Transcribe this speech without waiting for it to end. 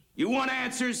You want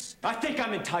answers? I think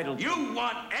I'm entitled. You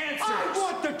want answers? I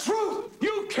want the truth!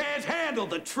 You can't handle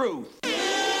the truth.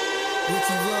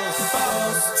 Ricky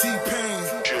Ross, T-Pain.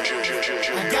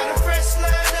 I got a fresh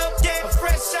lineup, yeah, a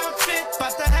fresh outfit.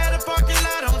 About to have the parking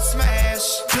lot on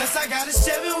smash. Plus I got a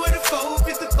 7 with a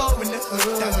 454 in the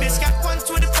hood. That bitch got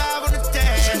 125 on the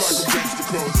dash. I'm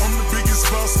the biggest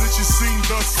boss that you've seen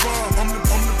thus far. I'm the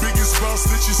biggest boss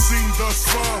that you've seen thus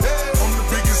far. I'm the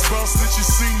biggest boss that you've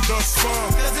seen thus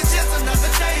far. Cause it's just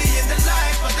another day in the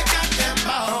life of the goddamn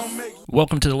boss.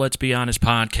 Welcome to the Let's Be Honest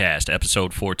podcast,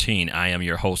 episode 14. I am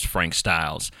your host, Frank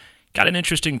Stiles. Got an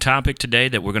interesting topic today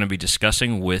that we're going to be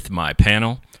discussing with my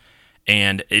panel,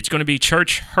 and it's going to be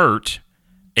church hurt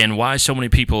and why so many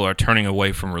people are turning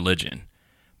away from religion.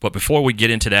 But before we get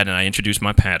into that and I introduce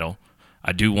my panel,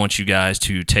 I do want you guys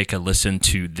to take a listen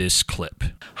to this clip.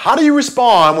 How do you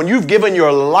respond when you've given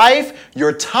your life,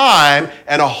 your time,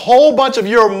 and a whole bunch of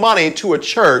your money to a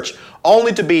church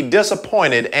only to be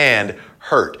disappointed and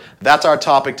hurt? That's our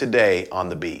topic today on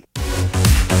The Beat.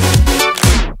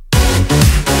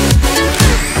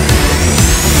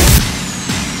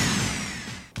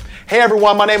 Hey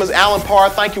everyone, my name is Alan Parr.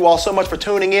 Thank you all so much for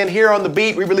tuning in. Here on The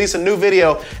Beat, we release a new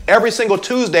video every single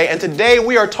Tuesday, and today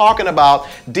we are talking about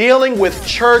dealing with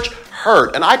church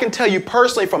hurt. And I can tell you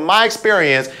personally from my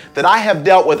experience that I have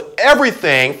dealt with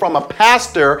everything from a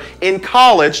pastor in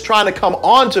college trying to come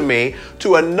on to me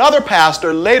to another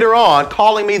pastor later on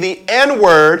calling me the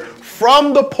N-word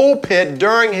from the pulpit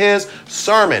during his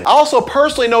sermon. I also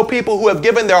personally know people who have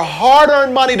given their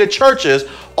hard-earned money to churches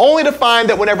only to find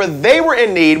that whenever they were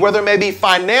in need, whether it may be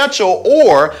financial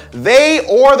or they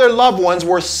or their loved ones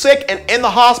were sick and in the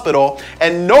hospital,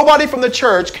 and nobody from the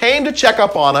church came to check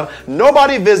up on them,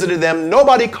 nobody visited them,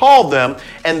 nobody called them,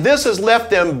 and this has left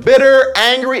them bitter,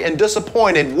 angry, and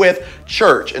disappointed with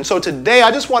church. And so today I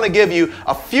just want to give you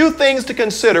a few things to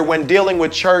consider when dealing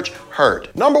with church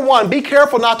hurt. Number one, be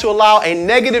careful not to allow a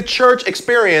negative church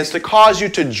experience to cause you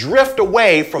to drift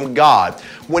away from God.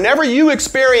 Whenever you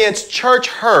experience church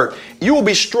hurt, you will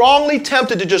be strongly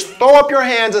tempted to just throw up your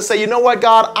hands and say, you know what,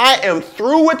 God, I am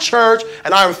through with church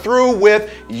and I am through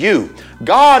with you.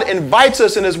 God invites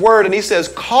us in His Word and He says,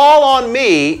 call on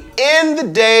me in the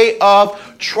day of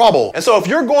trouble. And so if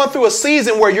you're going through a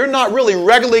season where you're not really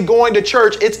regularly going to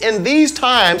church, it's in these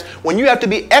times when you have to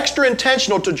be extra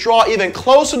intentional to draw even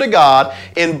closer to God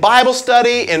in Bible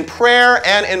study, in prayer,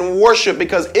 and in worship.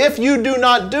 Because if you do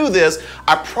not do this,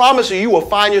 I promise you, you will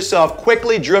find yourself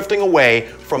quickly drifting away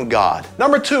from God.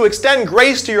 Number two, extend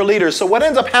grace to your leaders. So what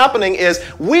ends up happening is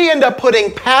we end up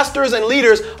putting pastors and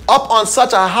leaders up on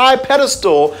such a high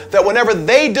pedestal that whenever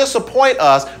they disappoint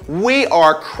us, we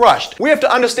are crushed. We have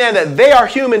to understand that they are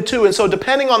human too, and so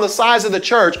depending on the size of the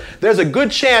church, there's a good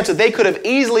chance that they could have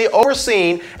easily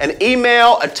overseen an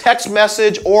email, a text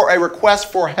message, or a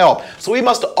request for help. So we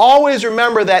must always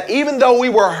remember that even though we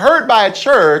were hurt by a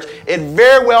church, it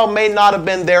very well may not have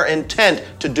been their intent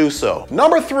to do so.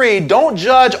 Number three, don't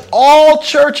judge all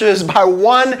churches by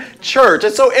one church.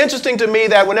 It's so interesting to me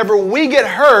that whenever we get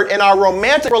hurt in our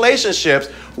romantic relationships,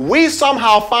 we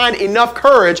somehow find enough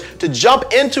courage to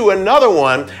jump into another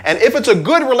one. And if it's a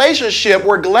good relationship,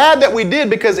 we're glad that we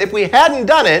did, because if we hadn't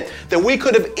done it, then we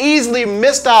could have easily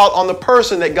missed out on the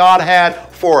person that God had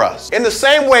for us. In the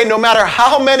same way, no matter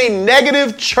how many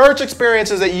negative church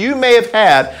experiences that you may have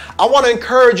had, I want to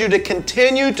encourage you to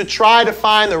continue to try to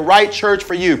find the right church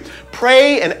for you.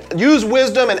 Pray and use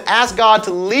wisdom and ask God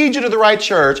to lead you to the right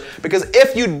church, because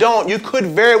if you don't, you could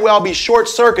very well be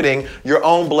short-circuiting your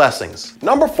own blessings.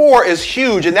 Number four is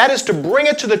huge, and that is to bring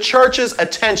it to the church's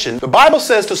attention. The Bible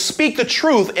says to speak the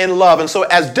truth in love, and so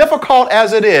as difficult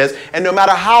as it is, and no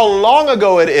matter how long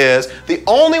ago it is, the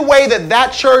only way that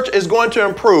that church is going to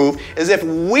improve is if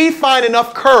we find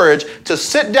enough courage to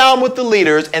sit down with the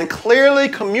leaders and clearly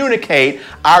communicate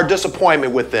our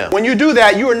disappointment with them. When you do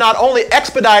that, you are not only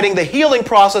expediting the healing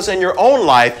process in your own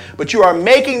life, but you are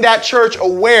making that church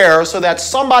aware so that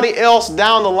somebody else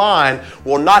down the line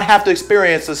will not have to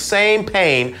experience the same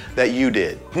pain that you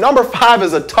did. Number five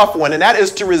is a tough one, and that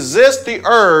is to resist the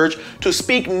urge to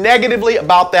speak negatively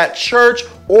about that church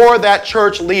or that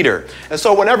church leader. And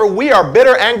so whenever we are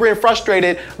bitter, angry, and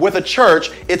frustrated with a church,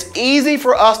 it's easy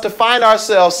for us to find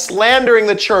ourselves slandering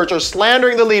the church or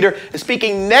slandering the leader and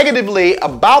speaking negatively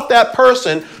about that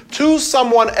person to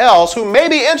someone else who may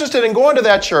be interested in going to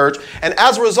that church. And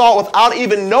as a result, without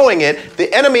even knowing it,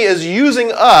 the enemy is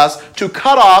using us to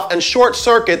cut off and short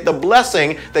circuit the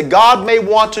blessing that God may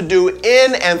want to do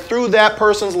in and through that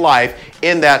person's life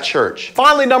in that church.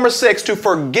 Finally, number 6, to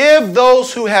forgive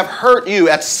those who have hurt you.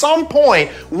 At some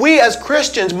point, we as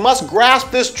Christians must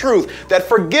grasp this truth that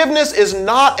forgiveness is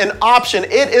not an option,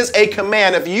 it is a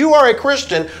command. If you are a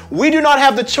Christian, we do not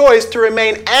have the choice to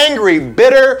remain angry,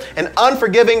 bitter, and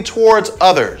unforgiving towards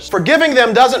others. Forgiving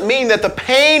them doesn't mean that the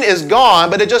pain is gone,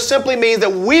 but it just simply means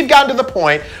that we've gotten to the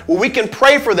point where we can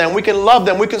pray for them, we can love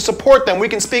them, we can support them, we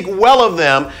can speak well of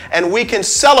them, and we can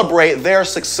celebrate their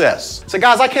success. So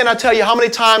guys, I cannot tell you how many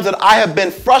times that I have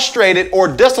been frustrated or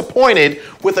disappointed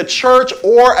with a church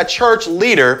or a church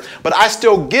leader, but I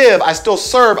still give, I still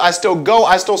serve, I still go,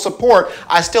 I still support,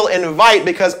 I still invite,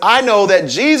 because I know that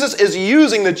Jesus is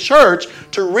using the church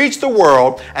to reach the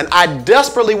world, and I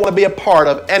desperately want to be a part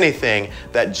of anything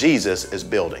that Jesus is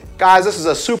building. Guys, this is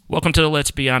a super... Welcome to the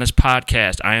Let's Be Honest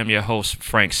podcast. I am your host,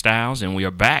 Frank Stiles, and we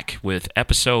are back with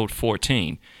episode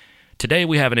 14. Today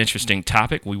we have an interesting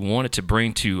topic we wanted to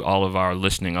bring to all of our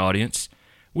listening audience.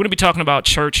 We're going to be talking about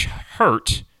church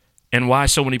hurt and why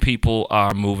so many people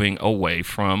are moving away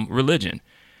from religion.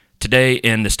 Today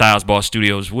in the Styles Boss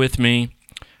Studios with me,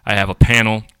 I have a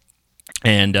panel,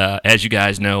 and as you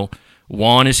guys know,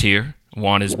 Juan is here.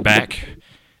 Juan is back.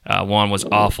 Juan was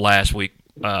off last week,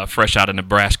 fresh out of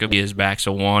Nebraska. He is back,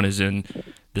 so Juan is in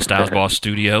the Styles Boss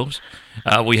Studios.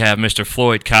 We have Mr.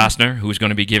 Floyd Costner, who's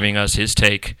going to be giving us his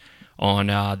take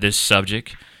on this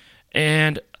subject.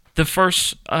 And the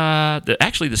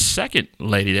second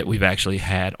lady that we've actually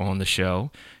had on the show,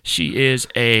 she is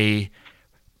she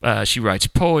writes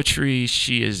poetry,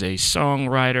 she is a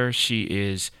songwriter, she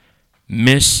is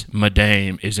Miss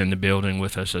Madame is in the building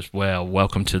with us as well.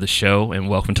 Welcome to the show, and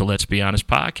welcome to Let's Be Honest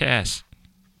podcast.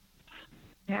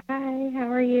 Hi,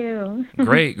 how are you?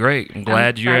 Great. I'm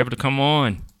glad you're able to come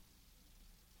on.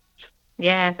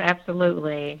 Yes,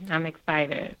 absolutely. I'm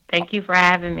excited. Thank you for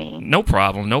having me. No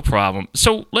problem.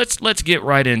 So let's get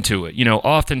right into it. You know,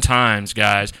 oftentimes,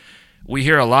 guys, we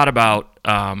hear a lot about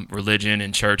religion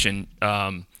and church, and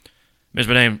Ms.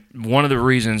 Madame, one of the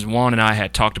reasons Juan and I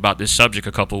had talked about this subject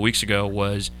a couple of weeks ago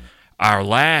was our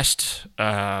last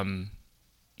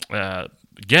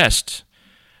guest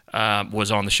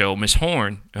was on the show, Miss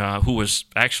Horn, who was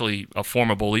actually a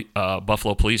former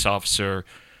Buffalo police officer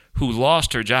who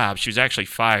lost her job. She was actually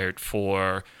fired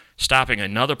for stopping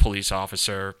another police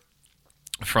officer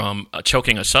from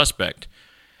choking a suspect.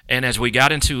 And as we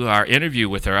got into our interview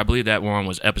with her, I believe that one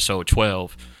was episode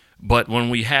 12, but when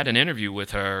we had an interview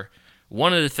with her,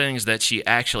 one of the things that she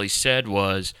actually said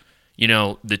was, you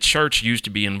know, the church used to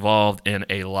be involved in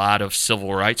a lot of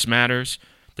civil rights matters.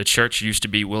 The church used to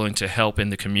be willing to help in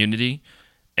the community.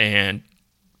 And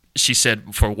she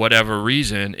said for whatever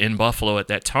reason in Buffalo at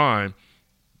that time,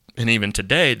 and even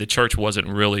today, the church wasn't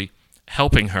really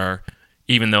helping her,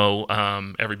 even though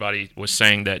everybody was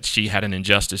saying that she had an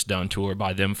injustice done to her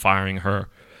by them firing her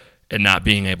and not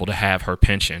being able to have her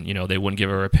pension. You know, they wouldn't give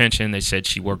her a pension. They said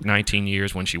she worked 19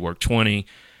 years when she worked 20.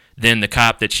 Then the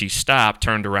cop that she stopped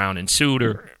turned around and sued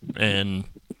her. And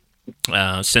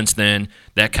since then,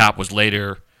 that cop was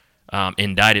later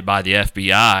indicted by the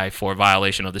FBI for a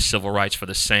violation of the civil rights for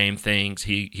the same things.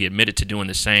 He admitted to doing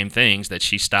the same things that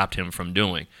she stopped him from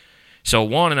doing. So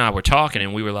Juan and I were talking,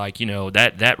 and we were like, you know,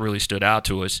 that really stood out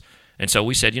to us. And so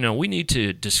we said, you know, we need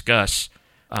to discuss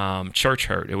church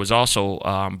hurt. It was also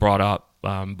brought up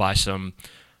by some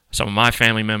of my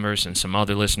family members and some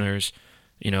other listeners.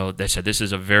 You know, they said this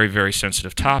is a very, very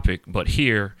sensitive topic, but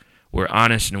here we're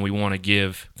honest and we want to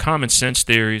give common sense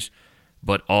theories,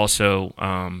 but also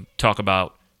talk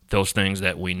about those things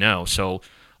that we know. So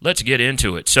let's get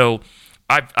into it. So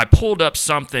I pulled up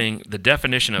something, the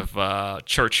definition of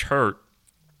church hurt,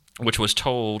 which was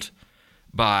told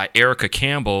by Erica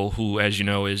Campbell, who, as you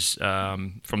know, is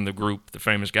from the group, the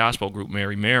famous gospel group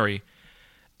Mary Mary.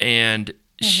 And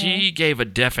she gave a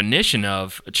definition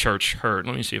of a church hurt.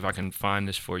 Let me see if I can find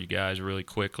this for you guys really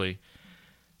quickly.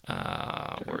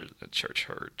 Where's the church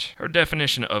hurt? Her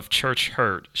definition of church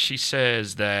hurt, she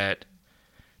says that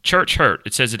church hurt,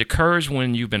 it says it occurs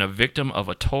when you've been a victim of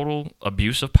a total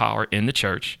abuse of power in the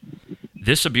church.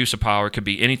 This abuse of power could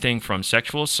be anything from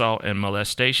sexual assault and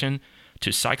molestation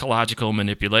to psychological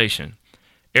manipulation.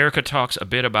 Erica talks a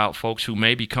bit about folks who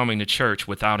may be coming to church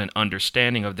without an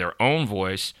understanding of their own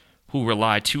voice, who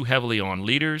rely too heavily on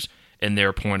leaders and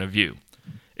their point of view.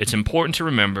 It's important to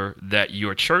remember that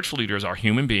your church leaders are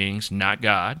human beings, not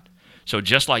God. So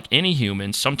just like any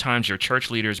human, sometimes your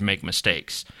church leaders make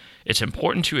mistakes. It's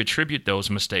important to attribute those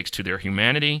mistakes to their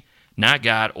humanity, not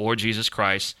God or Jesus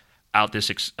Christ. Well,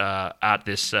 she's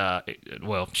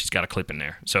got a clip in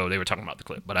there. So they were talking about the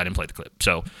clip, but I didn't play the clip.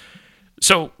 So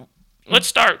let's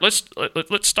start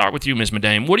with you, Ms.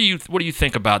 Madame. What do you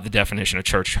think about the definition of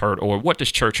church hurt, or what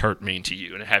does church hurt mean to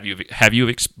you? And have you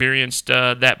experienced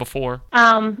that before?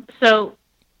 So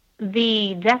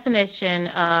the definition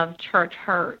of church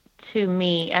hurt to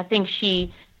me, I think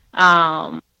she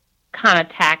kind of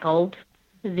tackled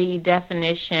the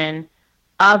definition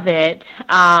of it.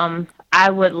 I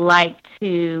would like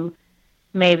to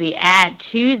maybe add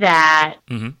to that,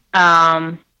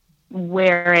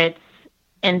 where it's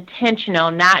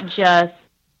intentional, not just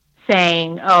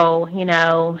saying, oh,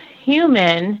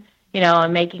 human,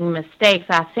 and making mistakes.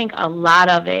 I think a lot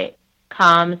of it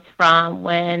comes from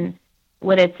when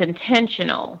it's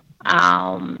intentional,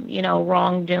 wrongdoings,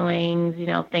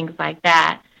 things like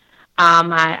that. I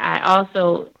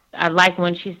like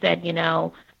when she said,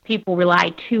 people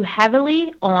rely too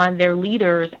heavily on their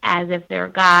leaders as if they're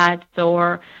gods,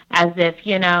 or as if,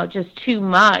 just too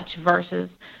much, versus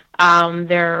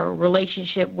their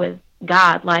relationship with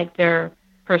God, like their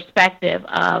perspective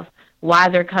of why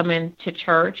they're coming to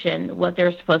church and what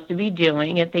they're supposed to be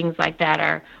doing and things like that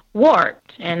are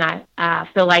warped. And I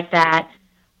feel like that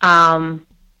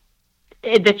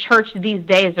the church these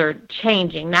days are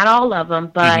changing. Not all of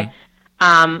them, but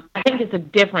I think it's a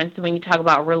difference when you talk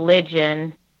about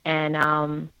religion and,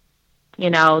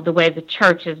 the way the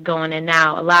church is going in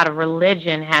now. A lot of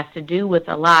religion has to do with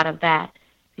a lot of that,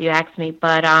 if you ask me.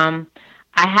 But I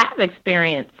have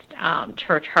experienced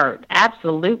church hurt.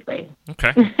 Absolutely.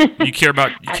 Okay. You care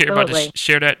about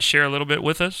to share a little bit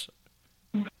with us?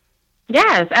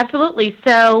 Yes, absolutely.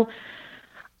 So,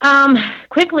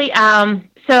 quickly,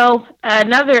 so what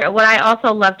I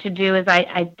also love to do is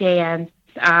I dance.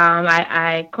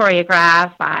 I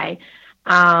choreograph. I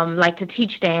like to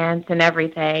teach dance and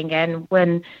everything. And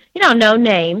when, no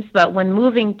names, but when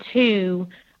moving to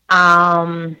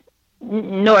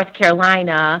North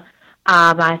Carolina,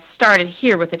 I started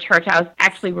here with the church. I was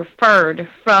actually referred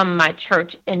from my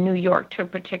church in New York to a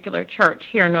particular church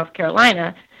here in North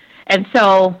Carolina. And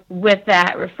so with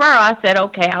that referral, I said,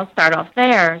 okay, I'll start off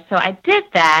there. So I did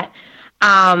that.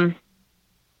 And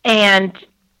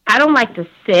I don't like to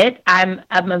sit. I'm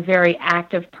a very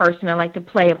active person. I like to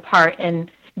play a part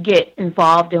and get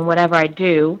involved in whatever I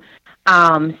do.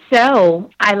 So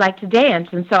I like to dance.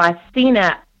 And so I've seen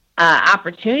a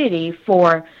opportunity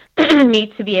for me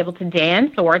to be able to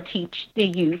dance or teach the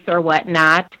youth or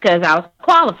whatnot, because I was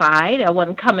qualified. I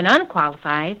wasn't coming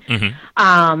unqualified.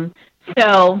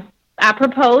 So I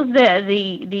proposed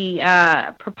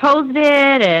proposed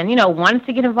it, and wanted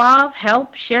to get involved,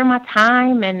 help, share my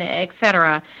time, and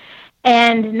etc.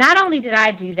 And not only did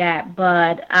I do that,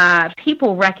 but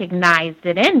people recognized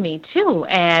it in me too,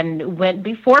 and went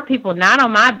before people,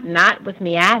 not with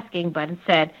me asking, but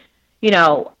said,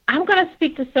 I'm going to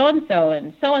speak to so-and-so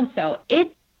and so-and-so.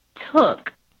 It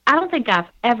took, I don't think I've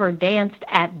ever danced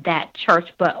at that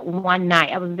church, but one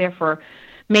night. I was there for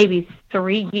maybe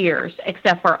 3 years,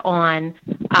 except for on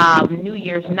New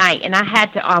Year's night. And I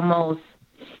had to almost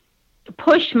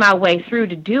push my way through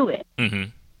to do it.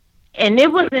 And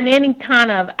it wasn't any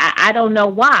kind of, I don't know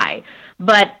why.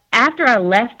 But after I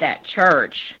left that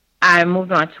church, I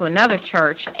moved on to another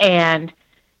church, and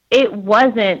it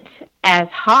wasn't as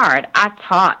hard. I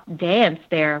taught dance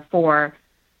there for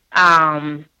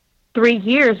 3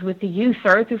 years with the youth,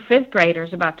 3rd through 5th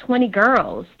graders, about 20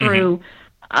 girls, through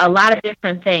a lot of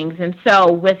different things. And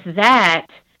so with that,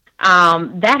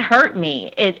 that hurt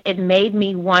me. It made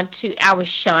me want to, I was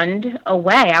shunned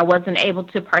away. I wasn't able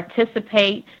to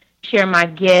participate, share my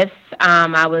gifts.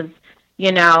 I was,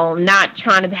 not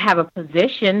trying to have a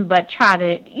position, but try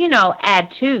to,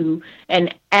 add to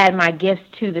and add my gifts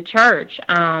to the church.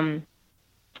 A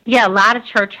lot of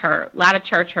church hurt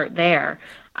there.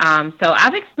 So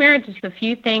I've experienced just a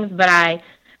few things, but I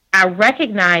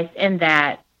recognized in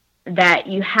that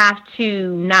you have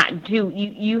to not do,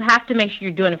 you have to make sure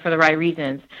you're doing it for the right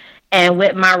reasons. And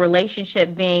with my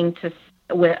relationship being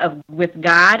with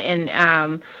God,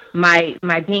 and my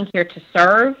being here to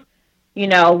serve,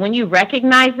 when you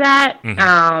recognize that,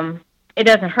 it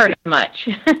doesn't hurt as much.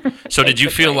 So did you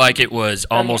feel like it was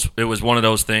one of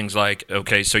those things like,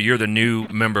 okay, so you're the new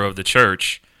member of the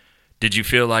church. Did you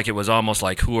feel like it was almost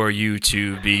like, who are you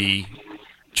to be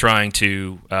trying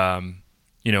to,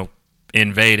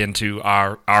 invade into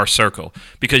our circle?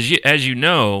 Because as you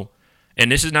know,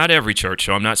 and this is not every church,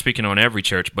 so I'm not speaking on every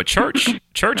church, but church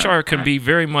can be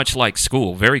very much like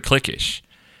school, very cliquish.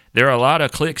 There are a lot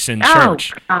of cliques in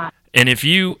church. God. And if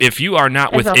you are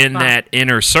not within that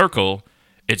inner circle,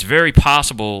 it's very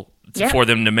possible for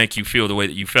them to make you feel the way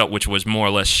that you felt, which was more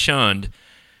or less shunned.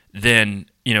 Then,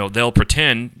 they'll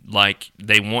pretend like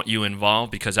they want you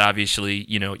involved, because obviously,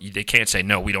 they can't say,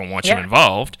 no, we don't want you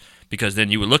involved, because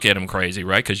then you would look at them crazy,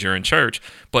 right? Because you're in church.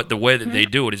 But the way that they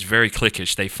do it is very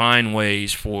cliquish. They find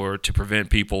ways to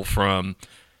prevent people from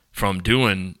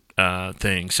doing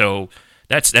things. So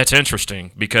that's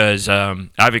interesting because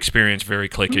I've experienced very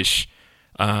cliquish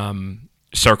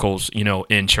circles,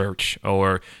 in church.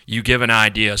 Or you give an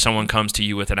idea, someone comes to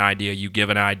you with an idea, you give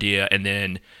an idea, and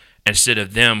then instead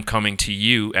of them coming to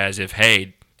you as if,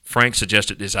 hey, Frank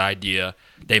suggested this idea,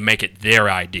 they make it their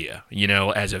idea,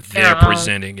 as if they're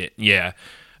presenting it. Yeah.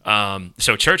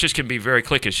 So churches can be very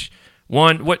cliquish.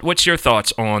 One, what's your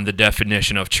thoughts on the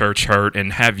definition of church hurt,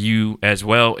 and have you as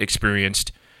well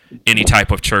experienced any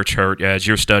type of church hurt as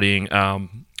you're studying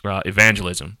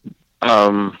evangelism?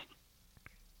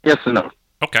 Yes and no.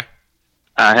 Okay.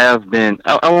 I have been,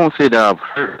 I won't say that I've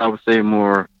hurt, I would say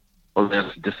more or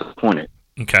less disappointed.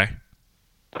 Okay.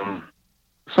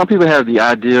 Some people have the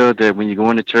idea that when you go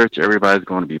into church, everybody's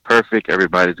going to be perfect,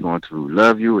 everybody's going to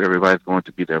love you, everybody's going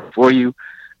to be there for you.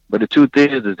 But the truth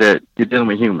is that you're dealing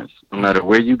with humans. No matter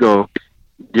where you go,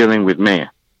 dealing with man.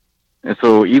 And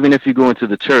so even if you go into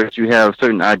the church, you have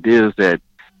certain ideas that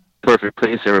perfect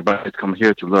place, everybody's come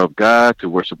here to love God, to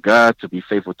worship God, to be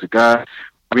faithful to God.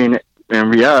 I mean, in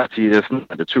reality, that's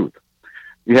not the truth.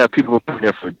 You have people come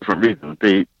there for different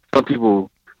reasons. Some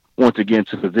people want to get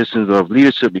into positions of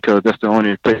leadership because that's the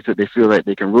only place that they feel like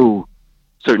they can rule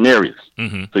certain areas.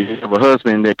 Mm-hmm. So you have a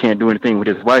husband that can't do anything with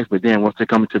his wife, but then wants to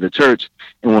come into the church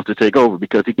and wants to take over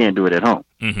because he can't do it at home.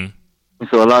 Mm-hmm. And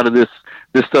so a lot of this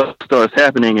stuff starts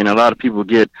happening, and a lot of people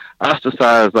get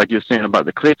ostracized, like you're saying about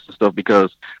the cliques and stuff,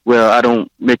 because, well, I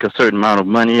don't make a certain amount of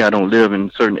money, I don't live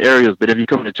in certain areas, but if you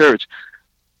come to church,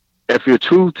 if you're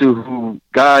true to who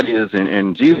God is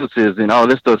and Jesus is, then all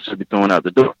this stuff should be thrown out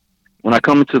the door. When I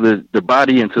come into the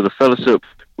body, into the fellowship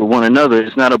with one another,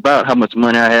 it's not about how much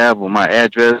money I have or my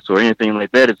address or anything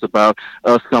like that. It's about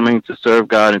us coming to serve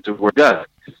God and to work God.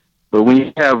 But when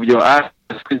you have your eyes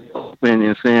open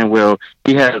and saying, well,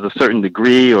 he has a certain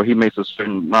degree or he makes a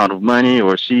certain amount of money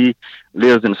or she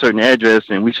lives in a certain address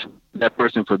and we should that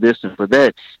person for this and for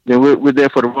that, then we're there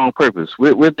for the wrong purpose.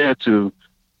 We're there to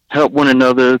help one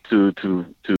another, to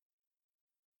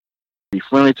be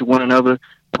friendly to one another.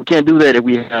 We can't do that if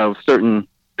we have certain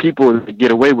people that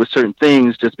get away with certain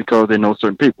things just because they know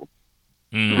certain people.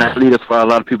 Mm. And I believe that's why a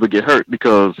lot of people get hurt,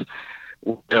 because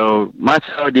my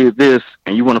child did this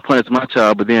and you want to punish my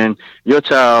child, but then your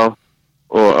child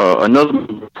or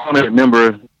another prominent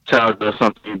member child does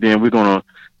something, then we're going to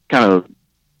kind of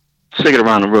shake it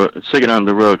under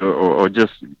the rug or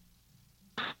just,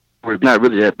 we're not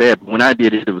really that bad. But when I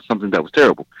did it, it was something that was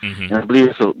terrible. Mm-hmm. And I believe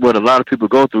it's what a lot of people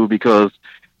go through, because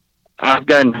I've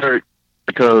gotten hurt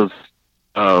because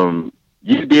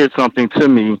you did something to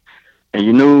me and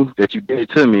you knew that you did it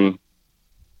to me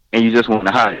and you just want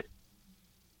to hide it.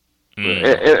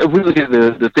 If we look at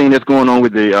the thing that's going on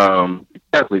with the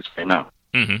Catholics right now,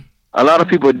 mm-hmm. a lot of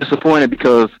people are disappointed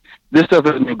because this stuff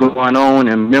has been going on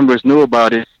and members knew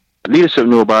about it, leadership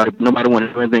knew about it, but nobody wanted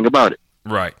to do anything about it.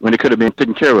 Right. When it could have been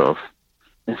taken care of.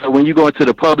 And so when you go into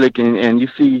the public and you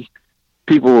see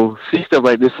people see stuff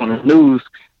like this on the news,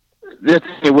 they're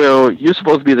thinking, well, you're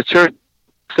supposed to be the church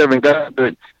serving God,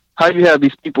 but how do you have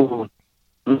these people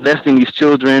molesting these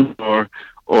children or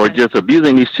just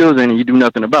abusing these children and you do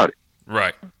nothing about it?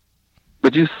 Right.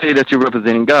 But you say that you're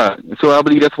representing God. And so I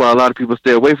believe that's why a lot of people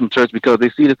stay away from church, because they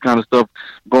see this kind of stuff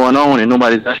going on and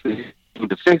nobody's actually looking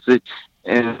to fix it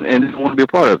and they don't want to be a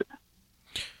part of it.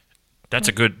 That's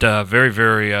a good, very,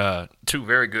 very, two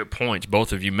very good points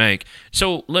both of you make.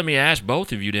 So let me ask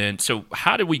both of you then, so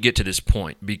how did we get to this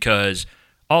point? Because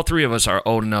all three of us are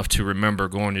old enough to remember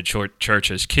going to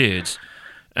church as kids.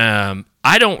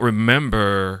 I don't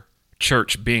remember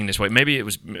church being this way. Maybe it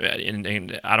was,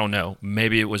 and I don't know,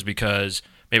 maybe it was because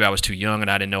maybe I was too young and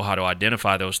I didn't know how to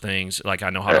identify those things like I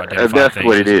know how to identify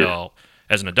things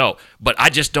as an adult. But I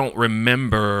just don't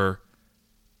remember.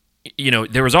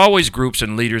 There was always groups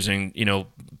and leaders and,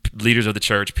 leaders of the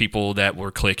church, people that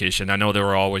were cliquish, and I know there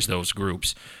were always those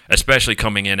groups, especially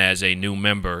coming in as a new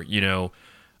member, they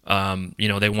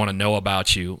want to know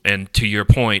about you. And to your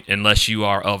point, unless you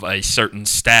are of a certain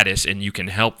status and you can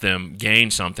help them gain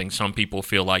something, some people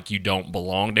feel like you don't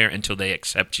belong there until they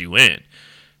accept you in.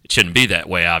 It shouldn't be that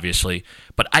way, obviously.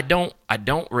 But I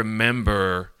don't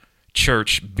remember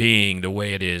church being the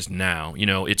way it is now.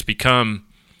 It's become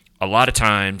a lot of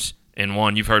times, and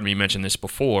one, you've heard me mention this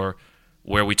before,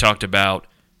 where we talked about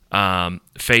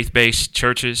faith-based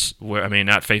churches,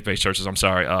 not faith-based churches,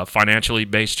 financially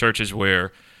based churches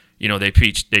where, they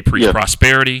preach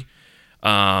prosperity,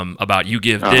 about you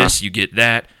give this, you get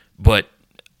that, but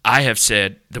I have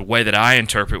said the way that I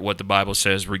interpret what the Bible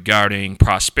says regarding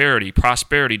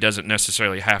prosperity doesn't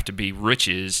necessarily have to be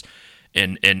riches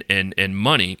and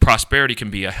money. Prosperity can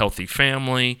be a healthy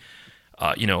family,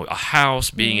 a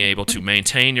house, being able to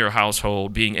maintain your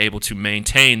household, being able to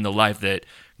maintain the life that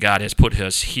God has put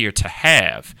us here to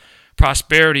have.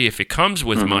 Prosperity, if it comes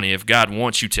with money, if God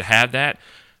wants you to have that,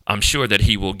 I'm sure that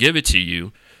he will give it to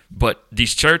you. But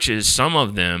these churches, some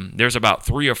of them, there's about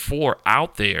 3 or 4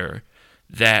 out there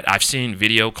that I've seen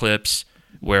video clips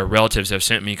where relatives have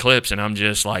sent me clips, and I'm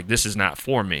just like, this is not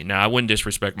for me. Now, I wouldn't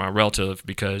disrespect my relative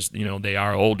because, they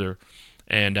are older,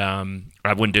 and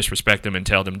I wouldn't disrespect them and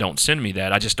tell them don't send me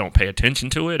that. I just don't pay attention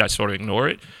to it. I sort of ignore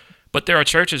it. But there are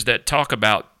churches that talk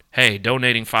about, hey,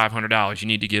 donating $500, you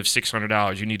need to give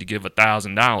 $600, you need to give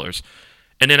 $1,000.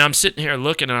 And then I'm sitting here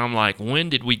looking, and I'm like, when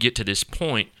did we get to this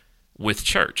point with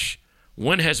church?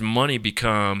 When has money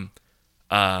become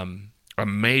a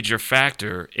major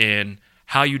factor in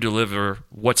how you deliver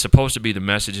what's supposed to be the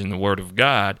message in the Word of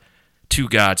God to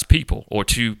God's people or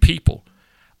to people?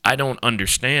 I don't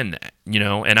understand that,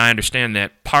 and I understand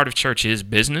that part of church is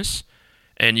business,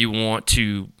 and you want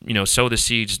to, sow the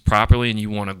seeds properly and you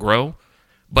want to grow.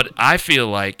 But I feel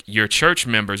like your church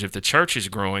members, if the church is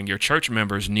growing, your church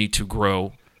members need to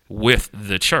grow with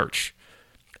the church.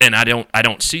 And I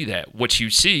don't see that. What you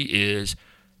see is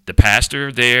the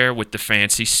pastor there with the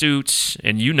fancy suits,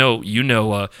 and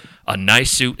a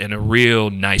nice suit and a real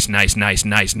nice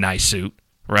suit,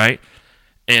 right?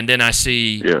 And then I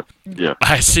see,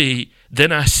 I see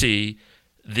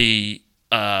the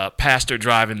pastor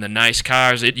driving the nice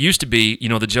cars. It used to be,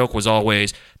 the joke was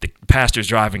always the pastors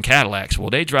driving Cadillacs. Well,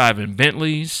 they driving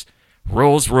Bentleys,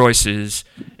 Rolls Royces,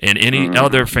 and any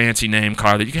other fancy name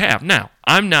car that you can have. Now,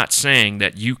 I'm not saying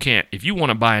that you can't. If you want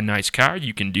to buy a nice car,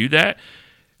 you can do that.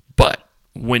 But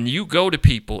when you go to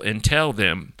people and tell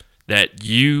them that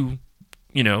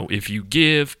if you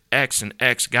give X and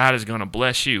X, God is going to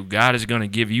bless you. God is going to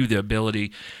give you the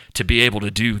ability to be able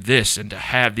to do this and to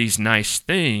have these nice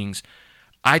things.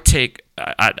 I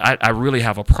really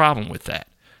have a problem with that.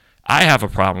 I have a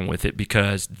problem with it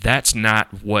because that's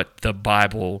not what the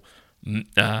Bible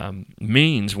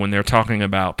means when they're talking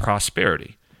about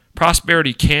prosperity.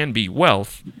 Prosperity can be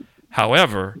wealth.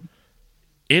 However,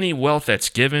 any wealth that's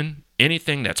given,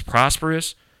 anything that's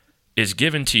prosperous, is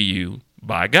given to you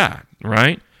by God,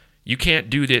 right? You can't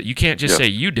do that. You can't just say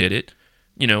you did it.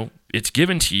 It's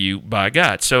given to you by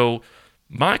God. So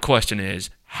my question is,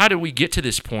 how do we get to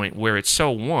this point where it's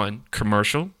so, 1,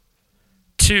 commercial,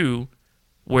 2,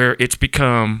 where it's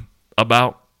become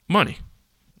about money?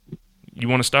 You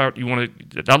want to start?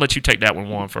 I'll let you take that one,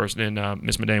 Juan, first. Then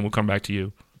Ms. Medane, we'll come back to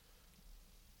you.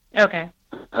 Okay.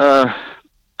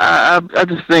 I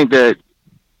just think that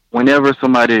whenever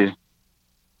somebody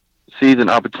sees an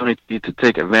opportunity to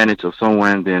take advantage of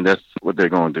someone, then that's what they're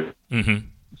going to do. Mm-hmm.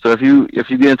 So if you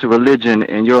get into religion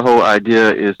and your whole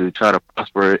idea is to try to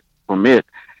prosper from it,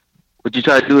 what you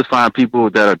try to do is find people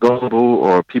that are gullible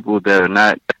or people that are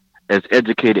not as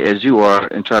educated as you are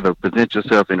and try to present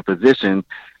yourself in a position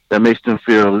that makes them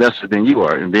feel lesser than you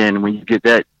are. And then when you get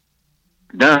that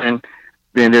done,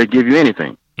 then they'll give you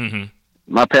anything. Mm-hmm.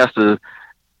 My pastor,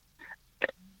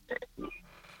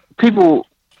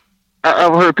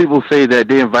 I've heard people say that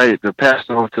they invited the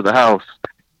pastor over to the house,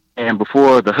 and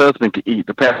before the husband could eat,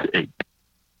 the pastor ate.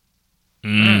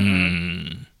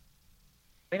 Mm.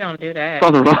 We don't do that.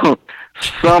 Something wrong.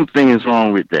 Something is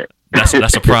wrong with that.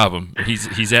 That's a problem.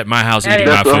 He's at my house eating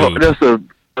my food. That's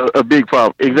a big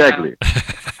problem. Exactly.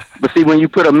 But see, when you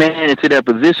put a man into that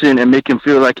position and make him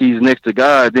feel like he's next to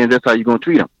God, then that's how you're going to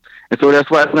treat him. And so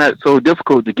that's why it's not so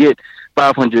difficult to get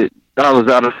 $500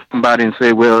 out of somebody and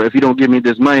say, well, if you don't give me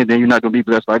this money, then you're not going to be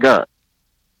blessed by God.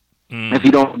 If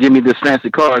you don't give me this fancy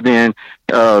car, then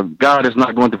God is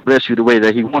not going to bless you the way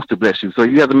that he wants to bless you. So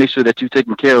you have to make sure that you're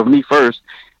taking care of me first,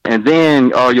 and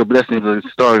then all your blessings are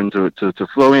starting to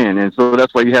flow in. And so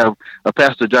that's why you have a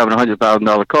pastor driving a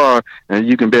 $100,000 car, and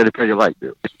you can barely pay your light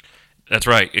bill. That's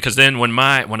right. Because then when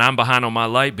I'm behind on my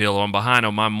light bill, or I'm behind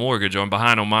on my mortgage, or I'm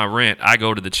behind on my rent, I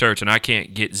go to the church and I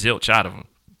can't get zilch out of them.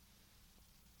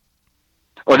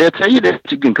 Or they'll tell you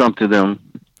that you can come to them,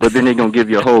 but then they're going to give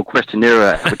you a whole questionnaire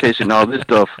application, all this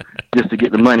stuff, just to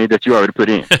get the money that you already put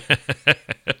in.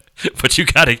 But you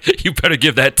better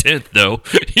give that 10th, though.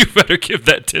 You better give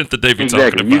that 10th that they've been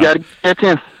talking about. You got to give that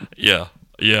 10th.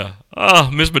 Yeah. Oh,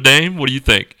 Ms. Medane, what do you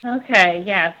think? Okay,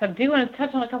 yes. I do want to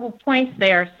touch on a couple points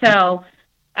there. So,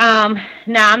 now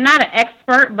I'm not an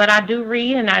expert, but I do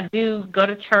read and I do go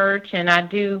to church and I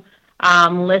do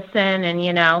listen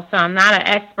and, so I'm not an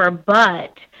expert,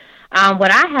 but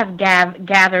what I have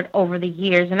gathered over the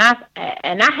years, and I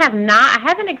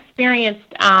haven't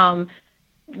experienced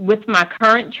with my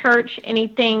current church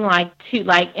anything like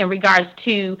in regards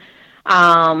to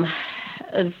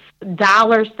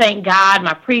dollars. Thank God.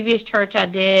 My previous church I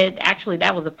did, actually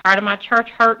that was a part of my church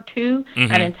hurt too.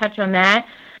 I didn't touch on that.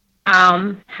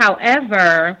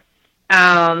 However,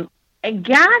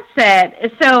 God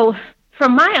said, so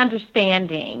from my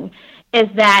understanding is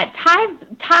that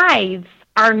tithes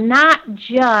are not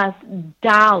just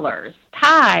dollars.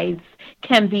 Tithes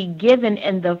can be given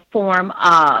in the form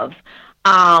of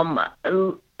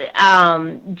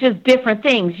just different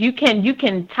things. You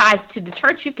can tithe to the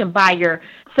church. You can buy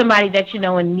somebody that you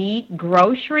know in need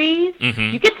groceries.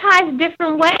 You can tithe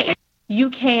different ways. You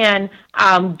can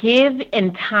give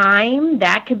in time.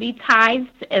 That could be tithes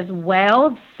as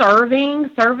well.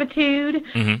 Servitude.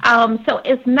 So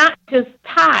it's not just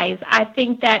tithes. I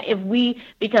think that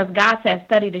because God says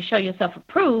study to show yourself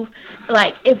approved,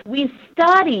 like if we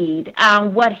studied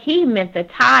what He meant the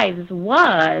tithes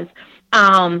was,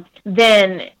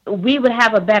 then we would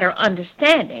have a better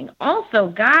understanding. Also,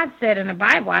 God said in the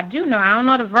Bible, I don't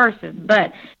know the verses,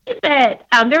 but He said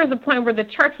there was a point where the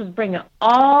church was bringing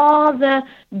all the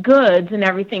goods and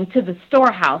everything to the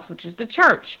storehouse, which is the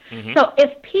church. So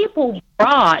if people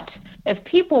brought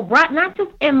not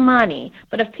just in money,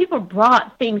 but if people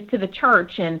brought things to the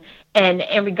church and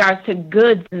in regards to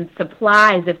goods and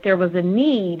supplies, if there was a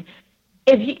need,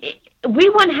 we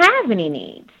wouldn't have any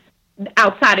needs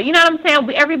outside of, you know what I'm saying?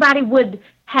 Everybody would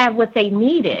have what they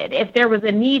needed. If there was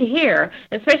a need here,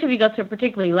 especially if you go to a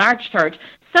particularly large church,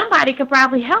 somebody could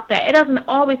probably help that. It doesn't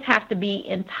always have to be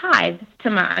in tithes, to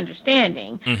my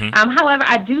understanding. However,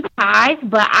 I do tithe,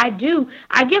 but I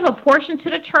give a portion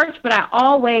to the church, but I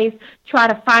always try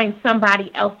to find somebody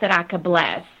else that I could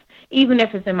bless, even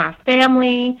if it's in my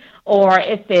family or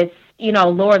if it's,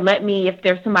 Lord, if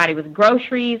there's somebody with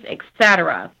groceries,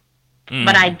 etc.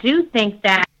 But I do think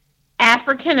that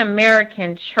African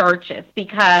American churches,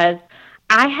 because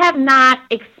I have not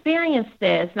experienced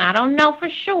this, and I don't know for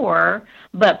sure,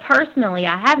 but personally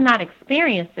I have not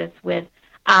experienced this with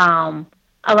a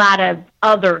lot of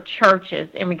other churches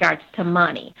in regards to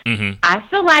money. I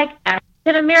feel like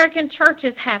African American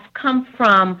churches have come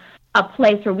from a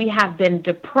place where we have been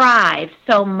deprived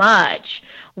so much,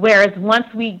 whereas once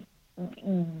we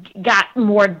got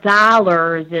more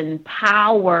dollars and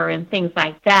power and things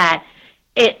like that,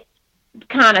 it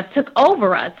kind of took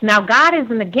over us. Now, God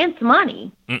isn't against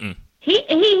money. He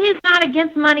is not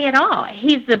against money at all.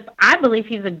 I believe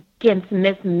He's against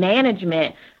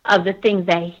mismanagement of the things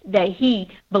that He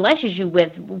blesses you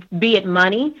with, be it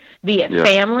money, be it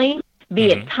family,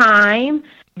 be it time,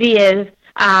 be it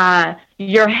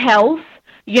your health,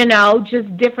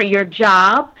 just different, your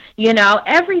job,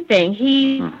 everything.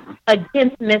 He's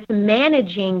against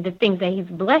mismanaging the things that He's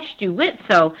blessed you with.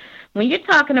 So when you're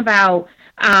talking about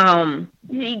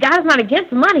God's not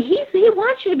against money. He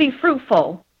wants you to be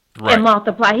fruitful and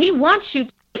multiply. He wants you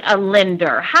to be a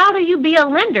lender. How do you be a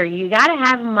lender? You got to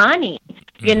have money,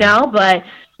 but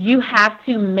you have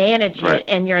to manage it,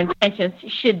 and your intentions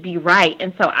should be right.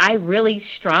 And so I really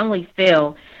strongly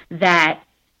feel that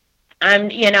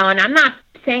and I'm not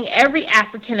saying every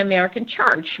African American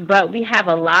church, but we have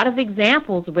a lot of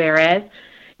examples, whereas,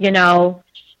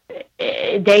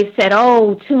 they said,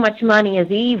 oh, too much money is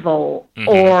evil,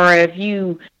 or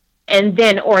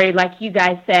or like you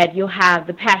guys said, you'll have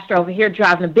the pastor over here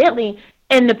driving a Bentley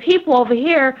and the people over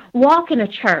here walking to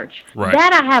church.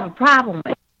 That I have a problem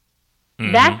with.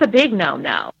 That's a big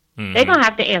no-no. They're going to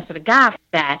have to answer to God for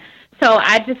that. So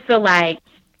I just feel like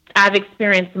I've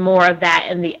experienced more of that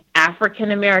in the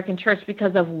African American church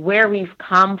because of where we've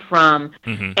come from,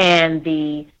 and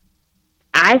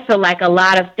I feel like a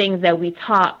lot of things that we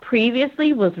taught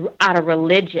previously was out of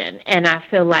religion, and I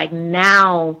feel like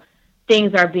now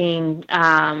things are being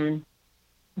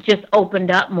just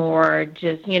opened up more,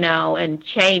 and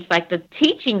changed. Like the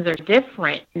teachings are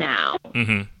different now.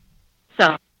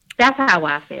 So that's how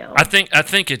I feel. I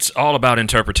think it's all about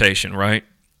interpretation, right?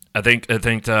 I think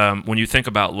when you think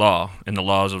about law and the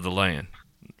laws of the land,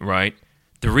 right?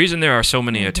 The reason there are so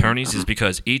many attorneys is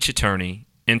because each attorney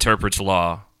interprets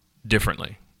law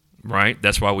differently, right?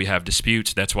 That's why we have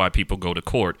disputes. That's why people go to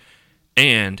court.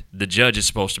 And the judge is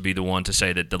supposed to be the one to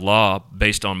say that the law,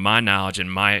 based on my knowledge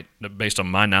and my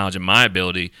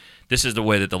ability, this is the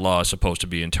way that the law is supposed to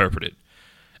be interpreted.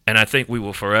 And I think we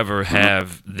will forever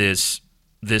have this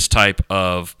type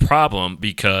of problem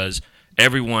because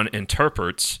everyone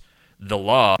interprets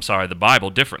the Bible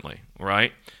differently,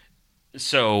 right?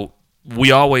 So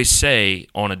we always say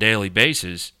on a daily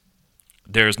basis,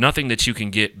 there's nothing that you can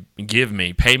give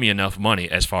me, pay me enough money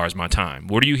as far as my time.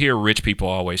 What do you hear rich people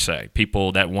always say?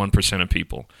 People, that 1% of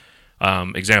people.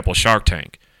 Example, Shark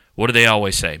Tank. What do they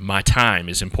always say? My time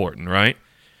is important, right?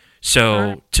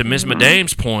 So to Ms.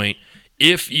 Madame's point,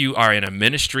 if you are in a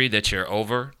ministry that you're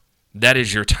over, that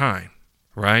is your time,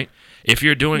 right? If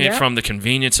you're doing it from the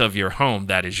convenience of your home,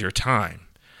 that is your time.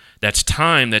 That's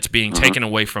time that's being taken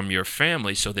away from your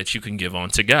family so that you can give on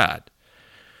to God.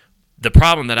 The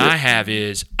problem that I have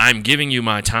is I'm giving you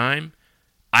my time.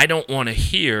 I don't want to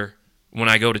hear when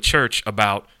I go to church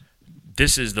about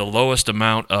this is the lowest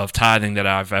amount of tithing that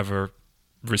I've ever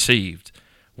received.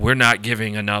 We're not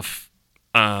giving enough.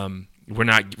 We're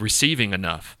not receiving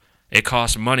enough. It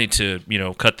costs money to,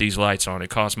 cut these lights on.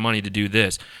 It costs money to do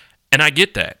this. And I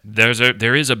get that. There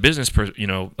is a business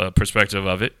perspective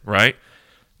of it, right?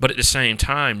 But at the same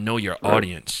time, know your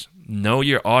audience. Know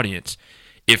your audience.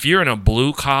 If you're in a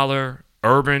blue-collar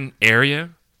urban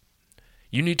area,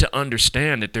 you need to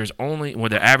understand that there's only, where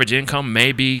the average income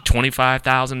may be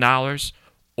 $25,000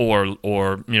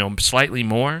 or slightly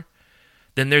more,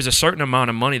 then there's a certain amount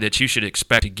of money that you should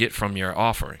expect to get from your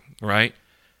offering, right?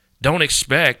 Don't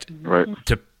expect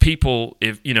to people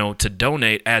to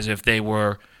donate as if they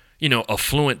were,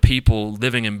 affluent people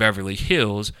living in Beverly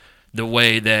Hills, the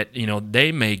way that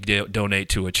they may donate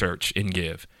to a church and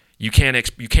give. You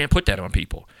can't put that on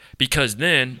people, because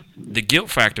then the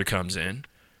guilt factor comes in.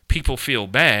 People feel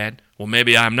bad. Well,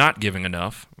 maybe I'm not giving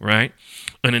enough, right?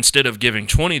 And instead of giving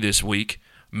 20 this week,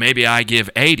 maybe I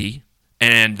give 80,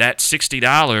 and that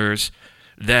 $60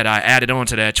 that I added on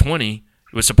to that 20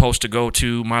 was supposed to go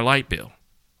to my light bill,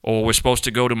 or was supposed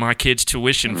to go to my kids'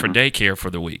 tuition for daycare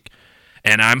for the week.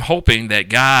 And I'm hoping that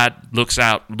God looks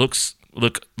out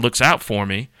for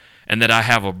me, and that I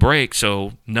have a break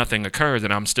so nothing occurs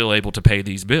and I'm still able to pay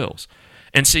these bills.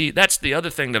 And see, that's the other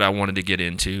thing that I wanted to get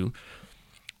into.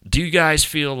 Do you guys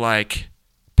feel like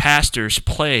pastors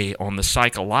play on the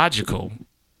psychological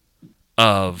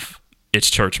of its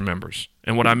church members?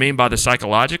 And what I mean by the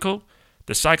psychological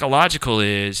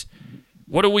is,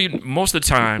 what do we, most of the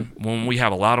time when we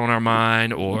have a lot on our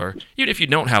mind, or even if you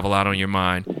don't have a lot on your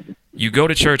mind, you go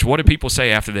to church, what do people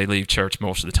say after they leave church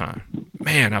most of the time?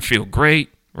 Man, I feel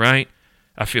great, right?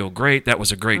 I feel great. That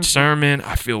was a great sermon.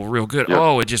 I feel real good. Yep.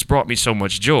 Oh, it just brought me so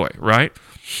much joy, right?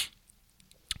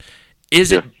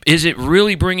 Is it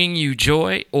really bringing you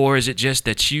joy, or is it just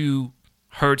that you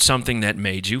heard something that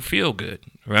made you feel good,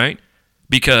 right?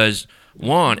 Because,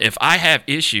 one, if I have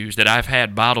issues that I've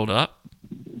had bottled up,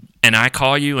 and I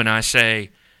call you and I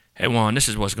say, hey, Juan, this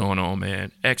is what's going on,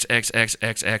 man. X, X, X,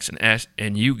 X, X, and S.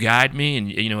 And you guide me,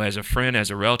 and, as a friend,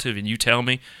 as a relative, and you tell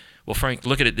me, well, Frank,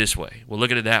 look at it this way. Well,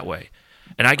 look at it that way.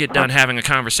 And I get done having a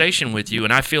conversation with you,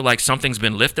 and I feel like something's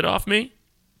been lifted off me,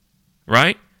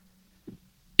 right?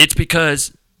 It's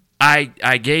because I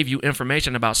gave you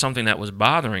information about something that was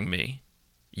bothering me.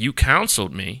 You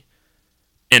counseled me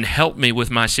and helped me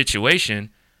with my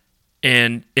situation,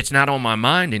 and it's not on my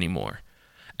mind anymore.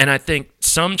 And I think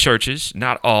some churches,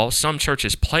 not all, some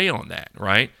churches play on that,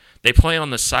 right? They play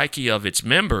on the psyche of its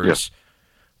members,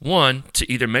 one,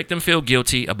 to either make them feel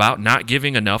guilty about not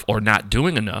giving enough or not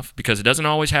doing enough, because it doesn't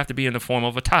always have to be in the form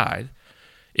of a tithe.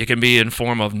 It can be in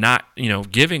form of not,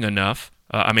 giving enough,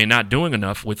 not doing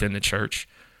enough within the church.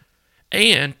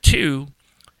 And two,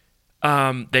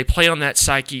 they play on that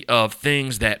psyche of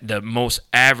things that the most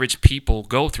average people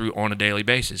go through on a daily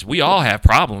basis. We all have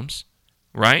problems,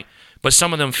 right? But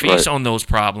some of them feast on those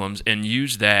problems and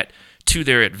use that to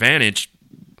their advantage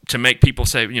to make people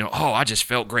say, oh, I just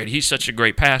felt great. He's such a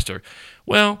great pastor.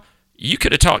 Well, you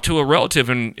could have talked to a relative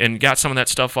and got some of that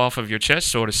stuff off of your chest,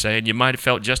 so to say, and you might have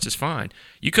felt just as fine.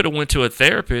 You could have went to a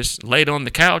therapist, laid on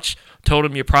the couch, told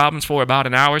him your problems for about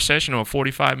an hour session or a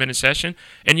 45-minute session,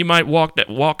 and you might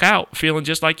walk out feeling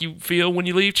just like you feel when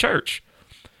you leave church.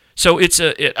 So I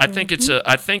think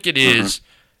it is.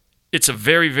 It's a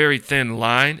very, very thin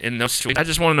line in those two. I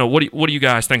just want to know, what do you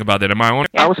guys think about that? Am I on?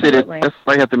 I would say that that's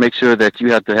why you have to make sure that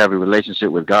you have to have a relationship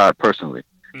with God personally,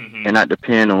 and not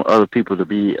depend on other people to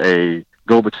be a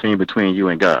go-between between you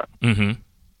and God. Mm-hmm.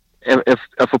 If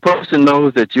a person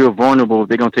knows that you're vulnerable,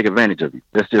 they're going to take advantage of you.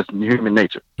 That's just human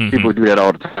nature. Mm-hmm. People do that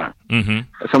all the time.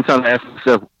 Mm-hmm. Sometimes I ask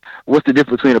myself, what's the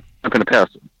difference between a pimp and a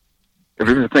pastor? If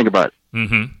you really think about it.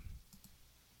 Mm-hmm.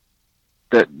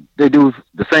 That they do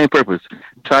the same purpose.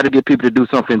 Try to get people to do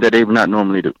something that they would not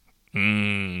normally do.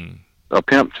 A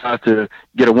pimp tries to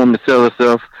get a woman to sell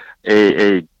herself.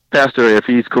 A pastor, if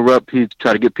he's corrupt, he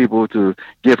try to get people to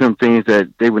give him things that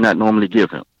they would not normally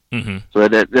give him. Mm-hmm. So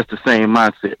that's the same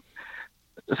mindset.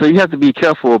 So you have to be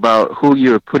careful about who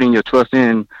you're putting your trust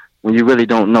in when you really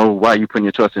don't know why you're putting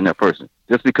your trust in that person.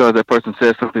 just because that person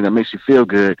says something that makes you feel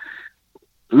good.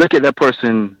 Look at that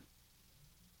person.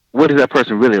 What is that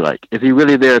person really like? Is he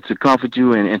really there to comfort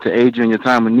you and to aid you in your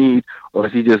time of need, or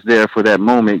is he just there for that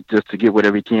moment just to get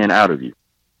whatever he can out of you?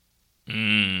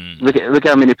 Look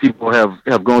how many people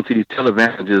have gone to these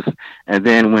televangelists, and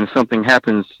then when something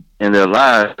happens in their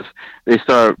lives, they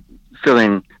start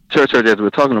feeling church hurt, as we're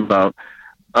talking about.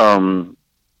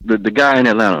 The guy in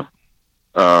Atlanta,